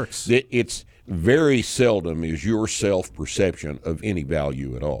rarely works. It's very seldom is your self-perception of any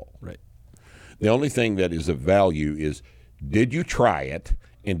value at all. Right. The only thing that is of value is, did you try it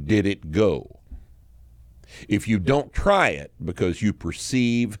and did it go? If you don't try it because you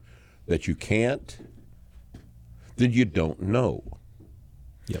perceive that you can't, then you don't know.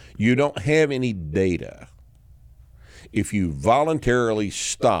 Yep. You don't have any data. If you voluntarily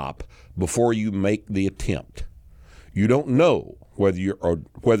stop before you make the attempt, you don't know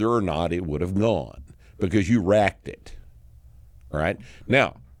whether or not it would have gone because you racked it. All right?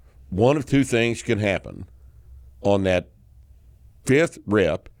 Now, one of two things can happen on that 5th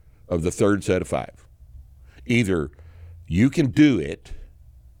rep of the 3rd set of 5. Either you can do it,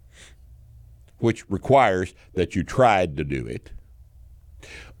 which requires that you tried to do it,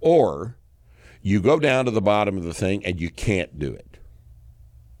 or you go down to the bottom of the thing and you can't do it.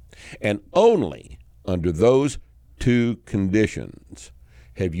 And only under those two conditions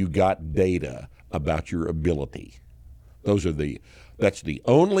have you got data about your ability. That's the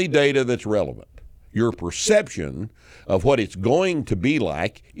only data that's relevant. Your perception of what it's going to be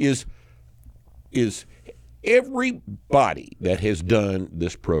like is everybody that has done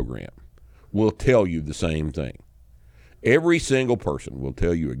this program will tell you the same thing. Every single person will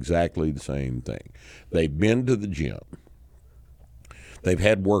tell you exactly the same thing. They've been to the gym. They've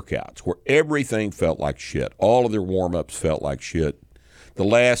had workouts where everything felt like shit. All of their warm-ups felt like shit. The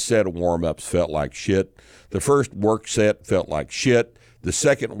last set of warm-ups felt like shit. The first work set felt like shit. The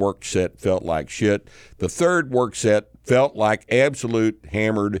second work set felt like shit. The third work set felt like absolute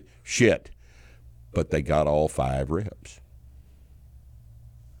hammered shit. But they got all 5 reps.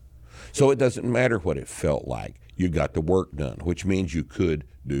 So it doesn't matter what it felt like. You got the work done, which means you could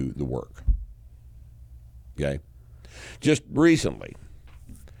do the work. Okay? Just recently,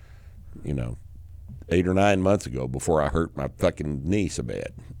 8 or 9 months ago, before I hurt my fucking knee so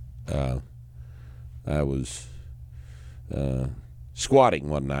bad, I was squatting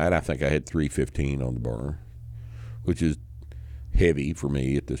one night. I think I had 315 on the bar, which is heavy for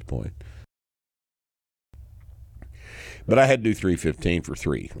me at this point. But I had to do 315 for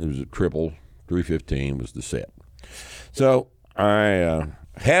 3. It was a triple. 315 was the set. So I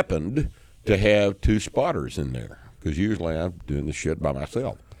happened to have 2 spotters in there, because usually I'm doing this shit by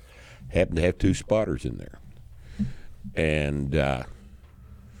myself. Happened to have 2 spotters in there. And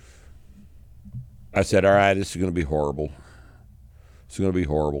I said, all right, this is going to be horrible. It's going to be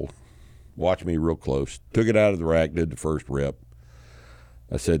horrible. Watch me real close. Took it out of the rack, did the first rep.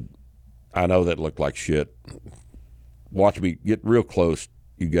 I said, I know that looked like shit. Watch me get real close.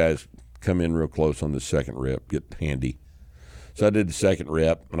 You guys come in real close on the second rep. Get handy. So I did the second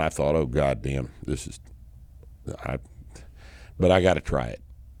rep, and I thought, oh, God damn, but I got to try it.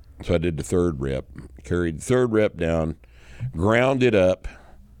 So I did the third rep, carried the third rep down, ground it up.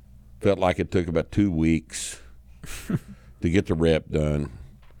 Felt like it took about 2 weeks to get the rep done.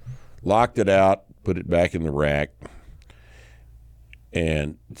 Locked it out, put it back in the rack,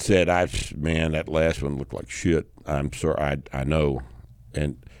 and said, man, that last one looked like shit. I'm sorry, I know.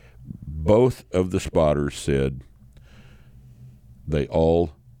 And both of the spotters said they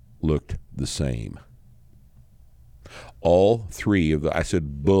all looked the same. All 3 of I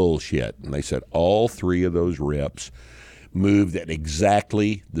said, bullshit. And they said all 3 of those reps moved at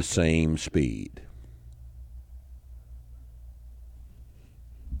exactly the same speed.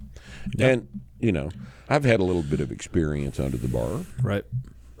 Yep. And, I've had a little bit of experience under the bar. Right.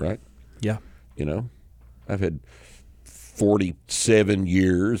 Yeah. I've had 47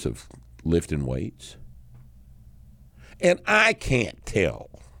 years of lifting weights. And I can't tell.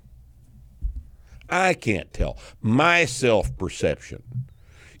 My self-perception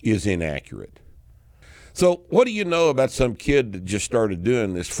is inaccurate. So what do you know about some kid that just started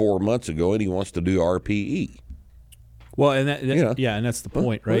doing this 4 months ago and he wants to do RPE? Well, and and that's the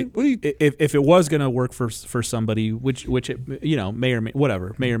point, right? If it was going to work for somebody, which it may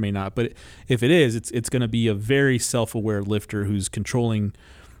or may not, but if it is, it's going to be a very self-aware lifter who's controlling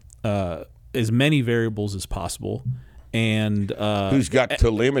as many variables as possible, and who's got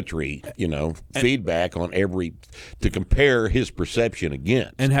telemetry, feedback on every to compare his perception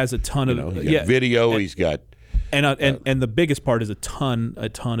against, and has a ton of video. He's got. And the biggest part is a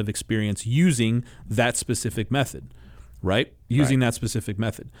ton of experience using that specific method. Right? Using that specific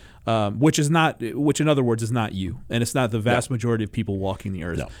method, which in other words is not you, and it's not the vast majority of people walking the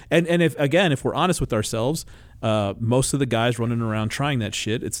earth. No. And if we're honest with ourselves, most of the guys running around trying that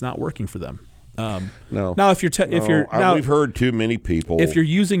shit, it's not working for them. No. Now, if you're we've heard too many people. If you're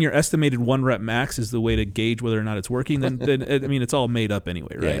using your estimated 1 rep max as the way to gauge whether or not it's working, then I mean it's all made up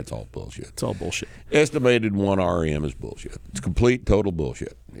anyway, right? Yeah, it's all bullshit. It's all bullshit. Estimated 1 RM is bullshit. It's complete, total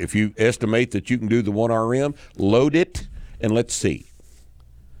bullshit. If you estimate that you can do the 1 RM, load it and let's see.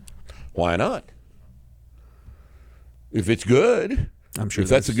 Why not? If it's good, I'm sure if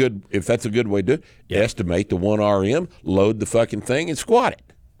that's a good way to do it, estimate the 1 RM, load the fucking thing and squat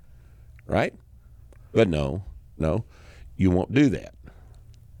it. Right? But no, you won't do that.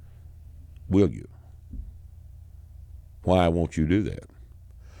 Will you? Why won't you do that?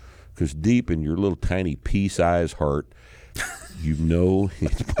 Because deep in your little tiny pea-sized heart, you know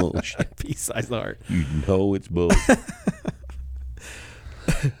it's bullshit. Pea-sized heart. You know it's bullshit.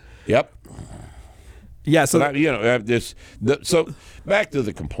 Yep. Yeah. So so back to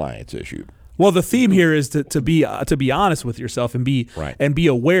the compliance issue. Well, the theme here is to be honest with yourself and be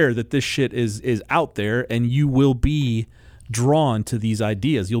aware that this shit is out there, and you will be drawn to these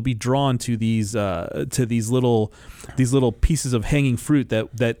ideas. You'll be drawn to these little pieces of hanging fruit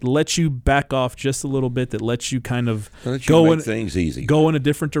that let you back off just a little bit, that lets you kind of things easy, go in a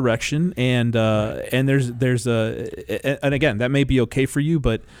different direction, and there's and again, that may be okay for you,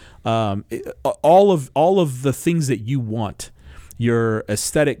 but all of the things that you want, your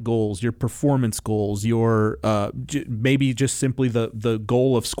aesthetic goals, your performance goals, your maybe just simply the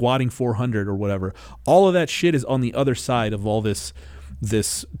goal of squatting 400 or whatever. All of that shit is on the other side of all this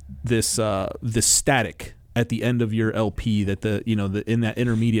static at the end of your LP. That in that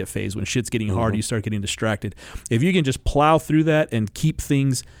intermediate phase when shit's getting hard, you start getting distracted. If you can just plow through that and keep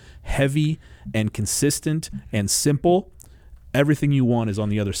things heavy and consistent and simple, everything you want is on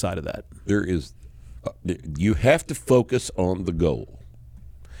the other side of that. You have to focus on the goal.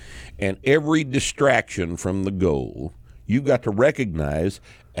 And every distraction from the goal, you've got to recognize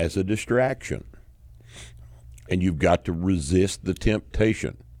as a distraction. And you've got to resist the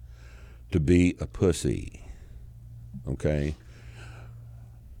temptation to be a pussy. Okay?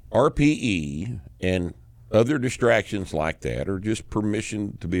 RPE and other distractions like that are just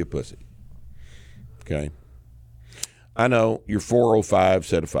permission to be a pussy. Okay? I know your 405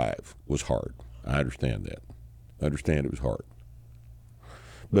 set of 5 was hard. I understand that. I understand it was hard.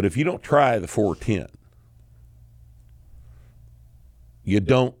 But if you don't try the 410, you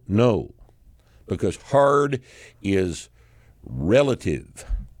don't know, because hard is relative,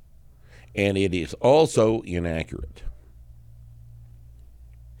 and it is also inaccurate.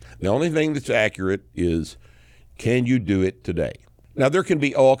 The only thing that's accurate is, can you do it today? Now, there can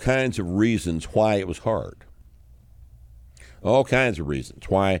be all kinds of reasons why it was hard. All kinds of reasons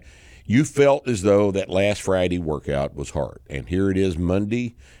why you felt as though that last Friday workout was hard. And here it is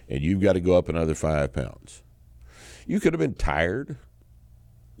Monday, and you've got to go up another 5 pounds. You could have been tired.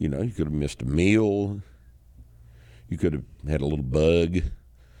 You could have missed a meal. You could have had a little bug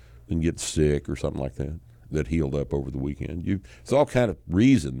and get sick or something like that healed up over the weekend. It's all kind of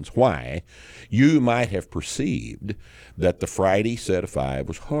reasons why you might have perceived that the Friday set of 5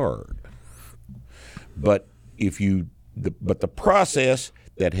 was hard. But the process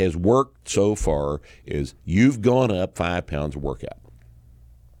that has worked so far is you've gone up 5 pounds of workout.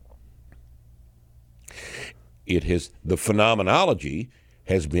 The phenomenology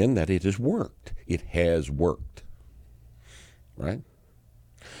has been that it has worked. It has worked. Right?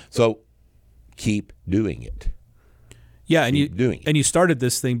 So keep doing it. Yeah, and you started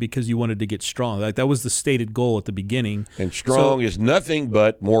this thing because you wanted to get strong. Like that was the stated goal at the beginning. And strong is nothing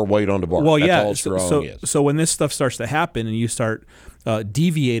but more weight on the bar. Well, That's all strong is. So when this stuff starts to happen and you start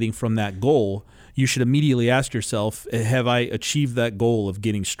deviating from that goal, you should immediately ask yourself, have I achieved that goal of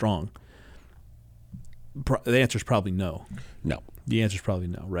getting strong? The answer is probably no. No. The answer is probably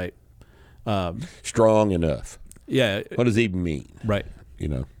no, right? Strong enough. Yeah. What does it even mean? Right.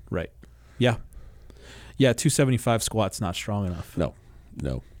 Right. Yeah. Yeah, 275 squat's not strong enough. No.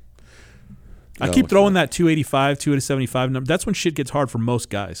 I keep throwing that 285, 275 number. That's when shit gets hard for most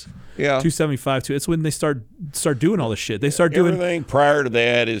guys. Yeah. 275, it's when they start doing all this shit. They start doing everything prior to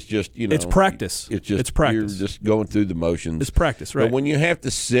that is just, it's practice. It's practice. You're just going through the motions. It's practice, right? But when you have to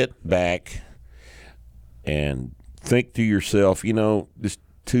sit back and think to yourself, this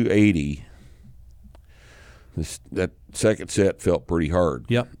 280, that second set felt pretty hard.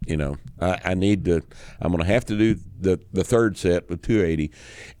 Yep. I'm going to have to do the third set with 280,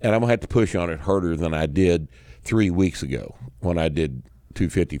 and I'm going to have to push on it harder than I did 3 weeks ago when I did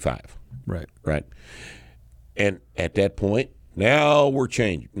 255. Right. Right. And at that point, now we're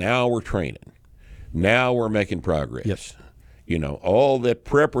changing. Now we're training. Now we're making progress. Yes. All that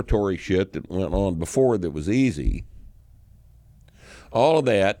preparatory shit that went on before that was easy, all of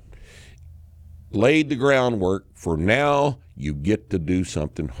that laid the groundwork for now you get to do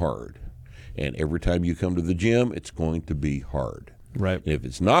something hard. And every time you come to the gym, it's going to be hard. Right. And if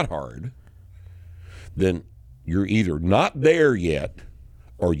it's not hard, then you're either not there yet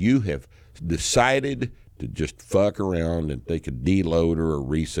or you have decided to just fuck around and take a deload or a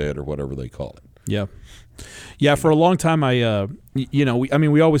reset or whatever they call it. Yeah. Yeah, for a long time,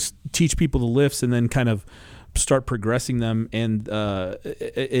 we always teach people the lifts and then kind of start progressing them. And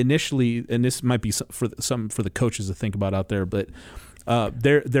initially, and this might be something for the coaches to think about out there, but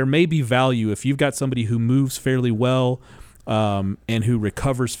there may be value if you've got somebody who moves fairly well and who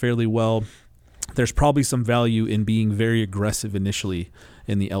recovers fairly well. There's probably some value in being very aggressive initially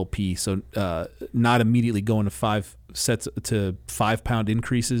in the LP. So not immediately going to 5 sets to 5-pound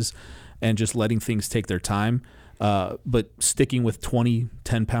increases and just letting things take their time, but sticking with 20,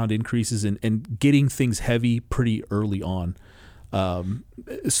 10-pound increases and getting things heavy pretty early on,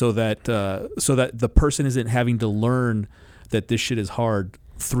 so that the person isn't having to learn that this shit is hard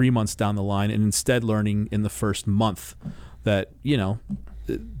 3 months down the line, and instead learning in the first month that,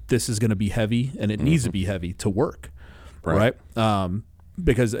 this is going to be heavy and it needs to be heavy to work. Right.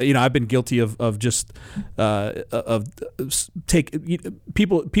 Because, I've been guilty of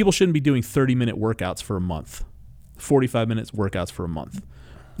people shouldn't be doing 30-minute workouts for a month, 45 minutes workouts for a month.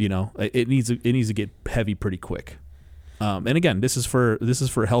 It needs to get heavy pretty quick. And again, this is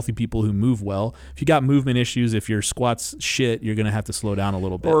for healthy people who move well. If you got movement issues, if your squat's shit, you're going to have to slow down a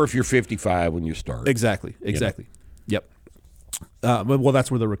little bit. Or if you're 55 when you start. Exactly. Yep. Well, that's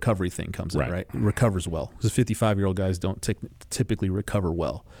where the recovery thing comes in, right? It recovers well, because 55-year-old guys don't typically recover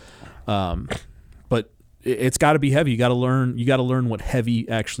well. But it's got to be heavy. You got to learn what heavy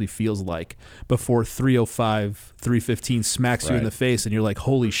actually feels like before 305, 315 smacks you in the face, and you're like,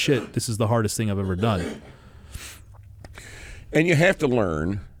 holy shit, this is the hardest thing I've ever done. And you have to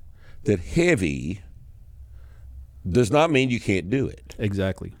learn that heavy does not mean you can't do it.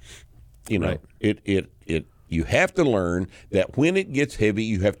 Exactly. You have to learn that when it gets heavy,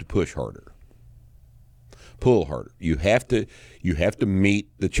 you have to push harder, pull harder. You have to meet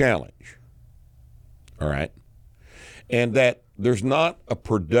the challenge. All right, and that there's not a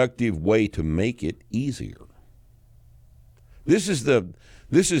productive way to make it easier. This is the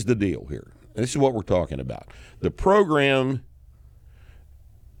deal here. This is what we're talking about. The program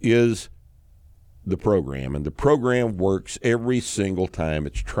is the program, and the program works every single time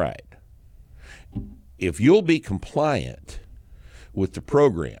it's tried. If you'll be compliant with the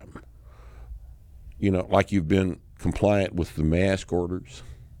program, like you've been compliant with the mask orders,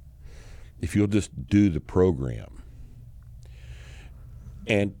 if you'll just do the program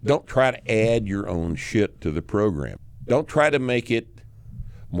and don't try to add your own shit to the program, don't try to make it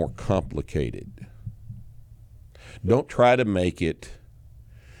more complicated, don't try to make it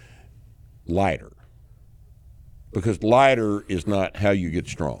lighter, because lighter is not how you get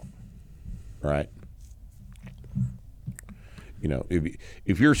strong, right?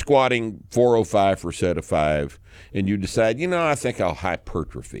 If you're squatting 405 for a set of 5 and you decide, I think I'll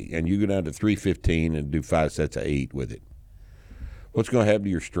hypertrophy, and you go down to 315 and do 5 sets of 8 with it, what's going to happen to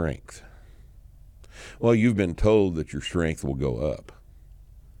your strength? Well, you've been told that your strength will go up.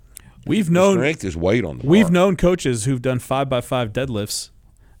 Strength is weight on the bar. We've known coaches who've done 5x5 deadlifts.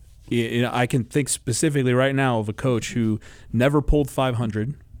 I can think specifically right now of a coach who never pulled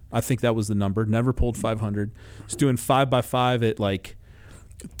 500. I think that was the number. Never pulled 500. He's doing 5x5 at like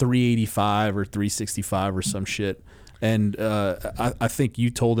 385 or 365 or some shit. And I think you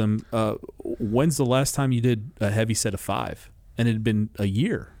told him, when's the last time you did a heavy set of 5? And it had been a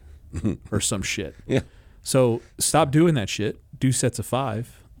year or some shit. Yeah. So stop doing that shit. Do sets of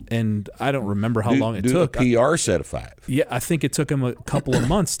 5. And I don't remember how long it took. Do a PR set of 5. Yeah, I think it took him a couple of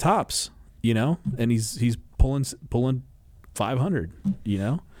months tops, and he's pulling 500,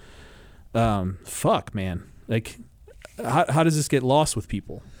 fuck, man. Like, how does this get lost with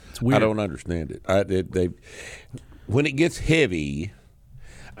people? It's weird. I don't understand it. When it gets heavy,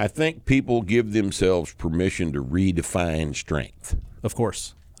 I think people give themselves permission to redefine strength. Of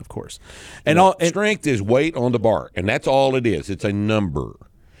course. And strength is weight on the bar, and that's all it is. It's a number.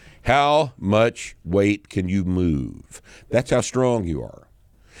 How much weight can you move? That's how strong you are.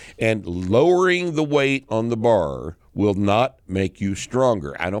 And lowering the weight on the bar will not make you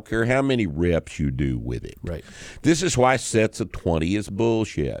stronger. I don't care how many reps you do with it. Right. This is why sets of 20 is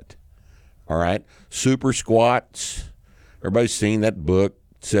bullshit. All right? Super squats. Everybody's seen that book,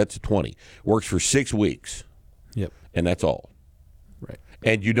 Sets of 20. Works for 6 weeks. Yep. And that's all. Right.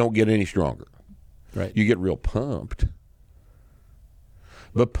 And you don't get any stronger. Right. You get real pumped.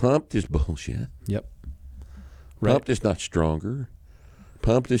 But pumped is bullshit. Yep. Right. Pumped is not stronger.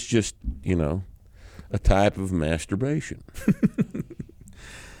 Pumped is just, a type of masturbation.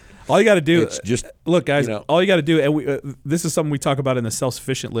 All you got to do, it's just, look, guys, all you got to do, and this is something we talk about in the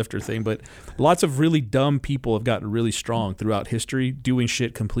self-sufficient lifter thing, but lots of really dumb people have gotten really strong throughout history doing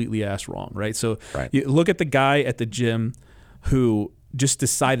shit completely ass wrong, right? So you look at the guy at the gym who just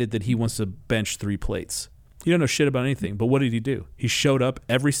decided that he wants to bench 3 plates. He don't know shit about anything, but what did he do? He showed up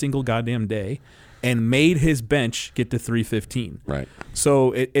every single goddamn day and made his bench get to 315. Right.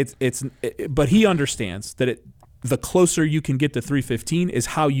 So but he understands that the closer you can get to 315 is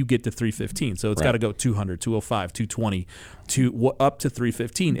how you get to 315. So it's got to go 200, 205, 220, up to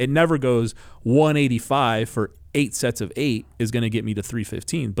 315. It never goes 185 for 8 sets of 8 is going to get me to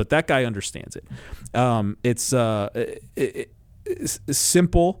 315. But that guy understands it. It's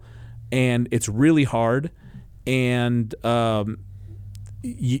simple, and it's really hard, and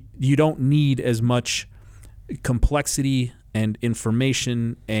you don't need as much complexity and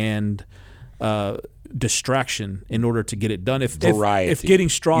information and distraction in order to get it done. If getting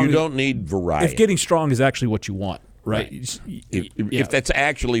strong, you don't need variety. If getting strong is actually what you want, right? If that's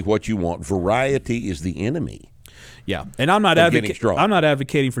actually what you want, variety is the enemy. Yeah, and I'm not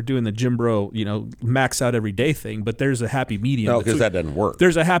advocating for doing the Jim Bro, max out every day thing. But there's a happy medium. No, because that doesn't work.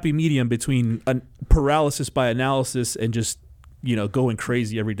 There's a happy medium between paralysis by analysis and just going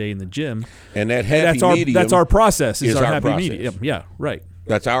crazy every day in the gym. And that happy medium. That's our process. Is our happy process. medium? Yeah, right.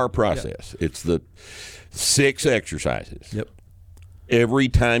 That's our process. Yeah. It's the 6 exercises. Yep. Every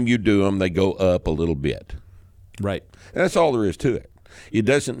time you do them, they go up a little bit. Right. And that's all there is to it. It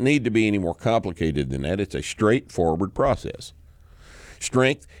doesn't need to be any more complicated than that. It's a straightforward process.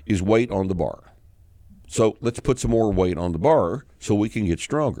 Strength is weight on the bar. So let's put some more weight on the bar so we can get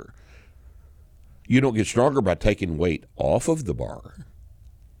stronger. You don't get stronger by taking weight off of the bar.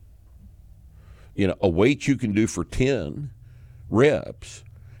 A weight you can do for 10 reps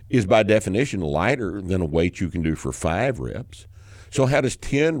is by definition lighter than a weight you can do for 5 reps. So how does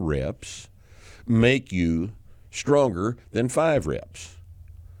 10 reps make you stronger than 5 reps?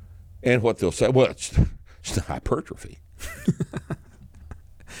 And what they'll say, well, it's the hypertrophy.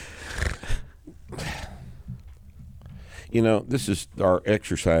 This is our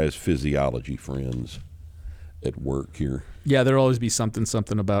exercise physiology friends at work here. Yeah, there'll always be something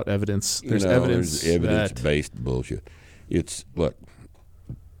about evidence. There's evidence-based bullshit. Look,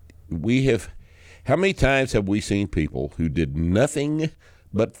 how many times have we seen people who did nothing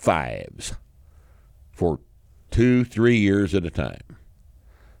but 5s for 2-3 years at a time?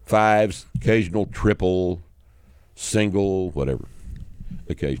 5s, occasional triple, single, whatever,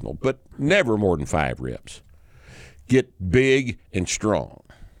 occasional, but never more than 5 reps. Get big and strong.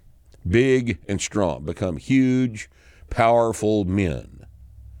 Big and strong. Become huge, powerful men.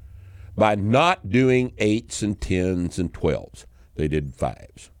 By not doing 8s and 10s and 12s, they did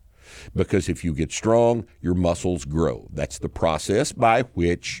 5s. Because if you get strong, your muscles grow. That's the process by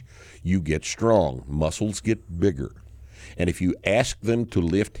which you get strong. Muscles get bigger. And if you ask them to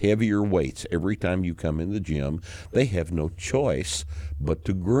lift heavier weights every time you come in the gym, they have no choice but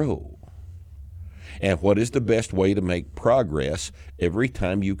to grow. And what is the best way to make progress every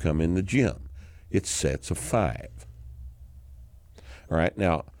time you come in the gym? It's sets of 5. All right,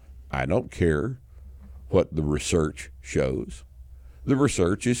 now, I don't care what the research shows. The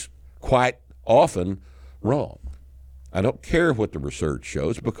research is quite often wrong. I don't care what the research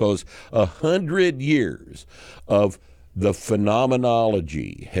shows because 100 years of the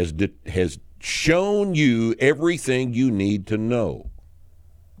phenomenology has shown you everything you need to know.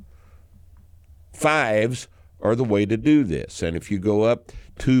 5s are the way to do this. And if you go up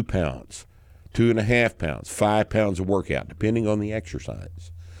 2 pounds, 2.5 pounds, 5 pounds of workout, depending on the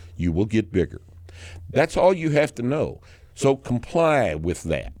exercise, you will get bigger. That's all you have to know. So comply with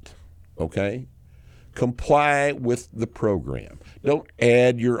that, okay? Comply with the program. Don't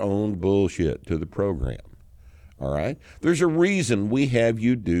add your own bullshit to the program, all right? There's a reason we have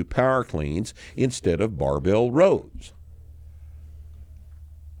you do power cleans instead of barbell rows.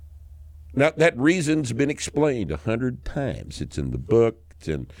 Now, that reason's been explained 100 times. It's in the book. It's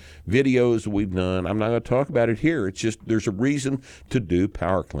in videos we've done. I'm not going to talk about it here. It's just there's a reason to do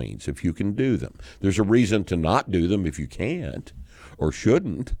power cleans if you can do them. There's a reason to not do them if you can't or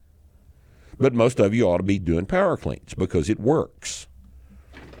shouldn't. But most of you ought to be doing power cleans because it works.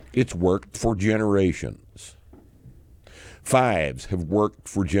 It's worked for generations. 5s have worked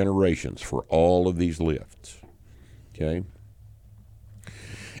for generations for all of these lifts. Okay?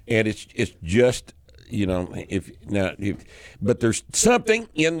 And it's just, but there's something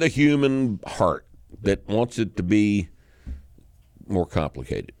in the human heart that wants it to be more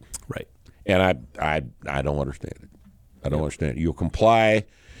complicated. Right. And I don't understand it. I don't understand it. You'll comply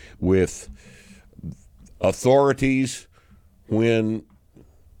with Authorities, when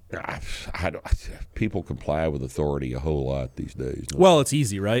people comply with authority a whole lot these days. Well, it's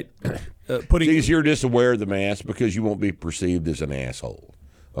easy, right? It's easier just to wear the mask because you won't be perceived as an asshole.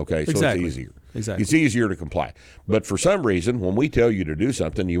 Okay, so exactly. It's easier. Exactly. It's easier to comply. But for some reason, when we tell you to do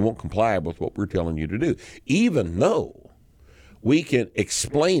something, you won't comply with what we're telling you to do, even though we can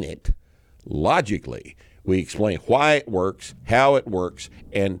explain it logically. We explain why it works, how it works,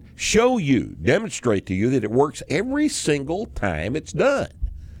 and demonstrate to you that it works every single time it's done.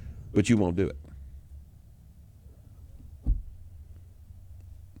 But you won't do it.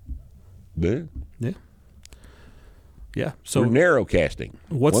 Yeah. Yeah. So we're narrowcasting.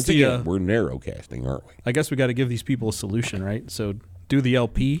 We're narrowcasting, aren't we? I guess we got to give these people a solution, right? So do the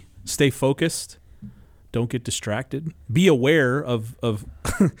LP, stay focused, don't get distracted, be aware of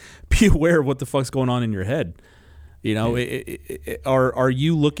be aware of what the fuck's going on in your head. You know, are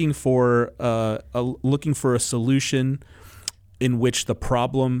you looking for a solution in which the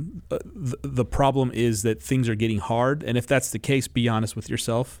problem is that things are getting hard? And if that's the case, be honest with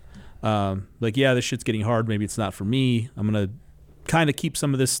yourself. This shit's getting hard. Maybe it's not for me. I'm going to kind of keep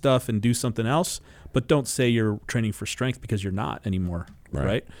some of this stuff and do something else, but don't say you're training for strength because you're not anymore.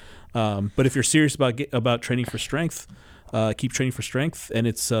 Right. But if you're serious about training for strength, keep training for strength. And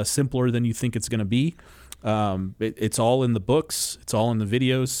it's simpler than you think it's going to be. It's all in the books. It's all in the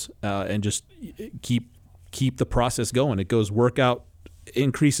videos, and just keep the process going. It goes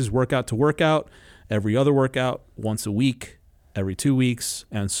increases workout to workout, every other workout, once a week, every 2 weeks,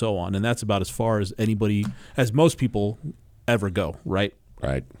 and so on. And that's about as far as most people ever go, right?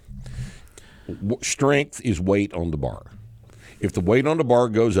 Right. Strength is weight on the bar. If the weight on the bar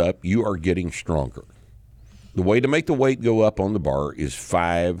goes up, you are getting stronger. The way to make the weight go up on the bar is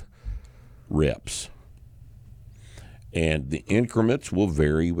 5 reps. And the increments will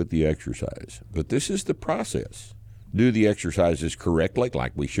vary with the exercise. But this is the process. Do the exercises correctly,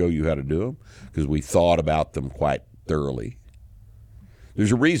 like we show you how to do them, because we thought about them quite thoroughly.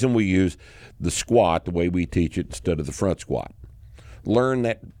 There's a reason we use the squat the way we teach it instead of the front squat. Learn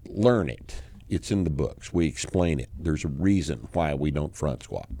it. It's in the books. We explain it. There's a reason why we don't front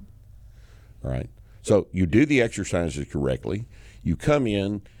squat. All right? So you do the exercises correctly. You come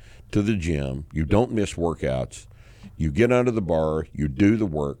in to the gym. You don't miss workouts. You get under the bar. You do the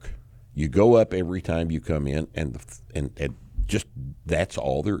work. You go up every time you come in, and just that's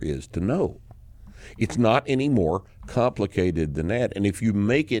all there is to know. It's not any more complicated than that. And if you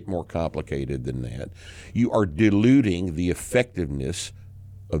make it more complicated than that, you are diluting the effectiveness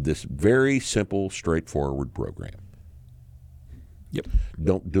of this very simple, straightforward program. Yep.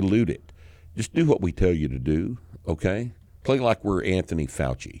 Don't dilute it. Just do what we tell you to do, okay? Play like we're Anthony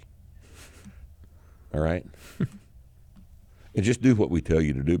Fauci. All right? And just do what we tell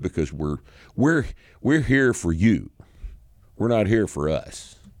you to do, because we're here for you. We're not here for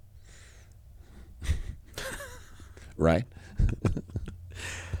us. Right?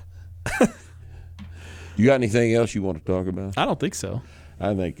 You got anything else you want to talk about? I don't think so.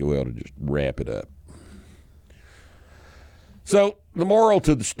 I think we ought to just wrap it up. So the moral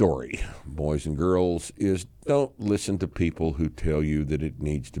to the story, boys and girls, is don't listen to people who tell you that it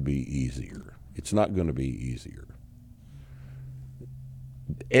needs to be easier. It's not going to be easier.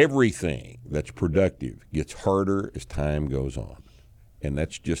 Everything that's productive gets harder as time goes on. And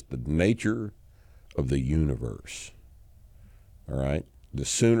that's just the nature of the universe. All right? The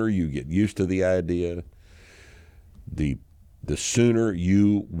sooner you get used to the idea, the sooner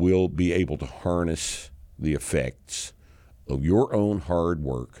you will be able to harness the effects of your own hard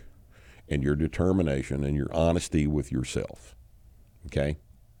work and your determination and your honesty with yourself. Okay?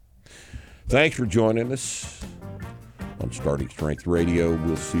 Thanks for joining us on Starting Strength Radio.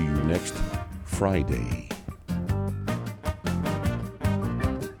 We'll see you next Friday.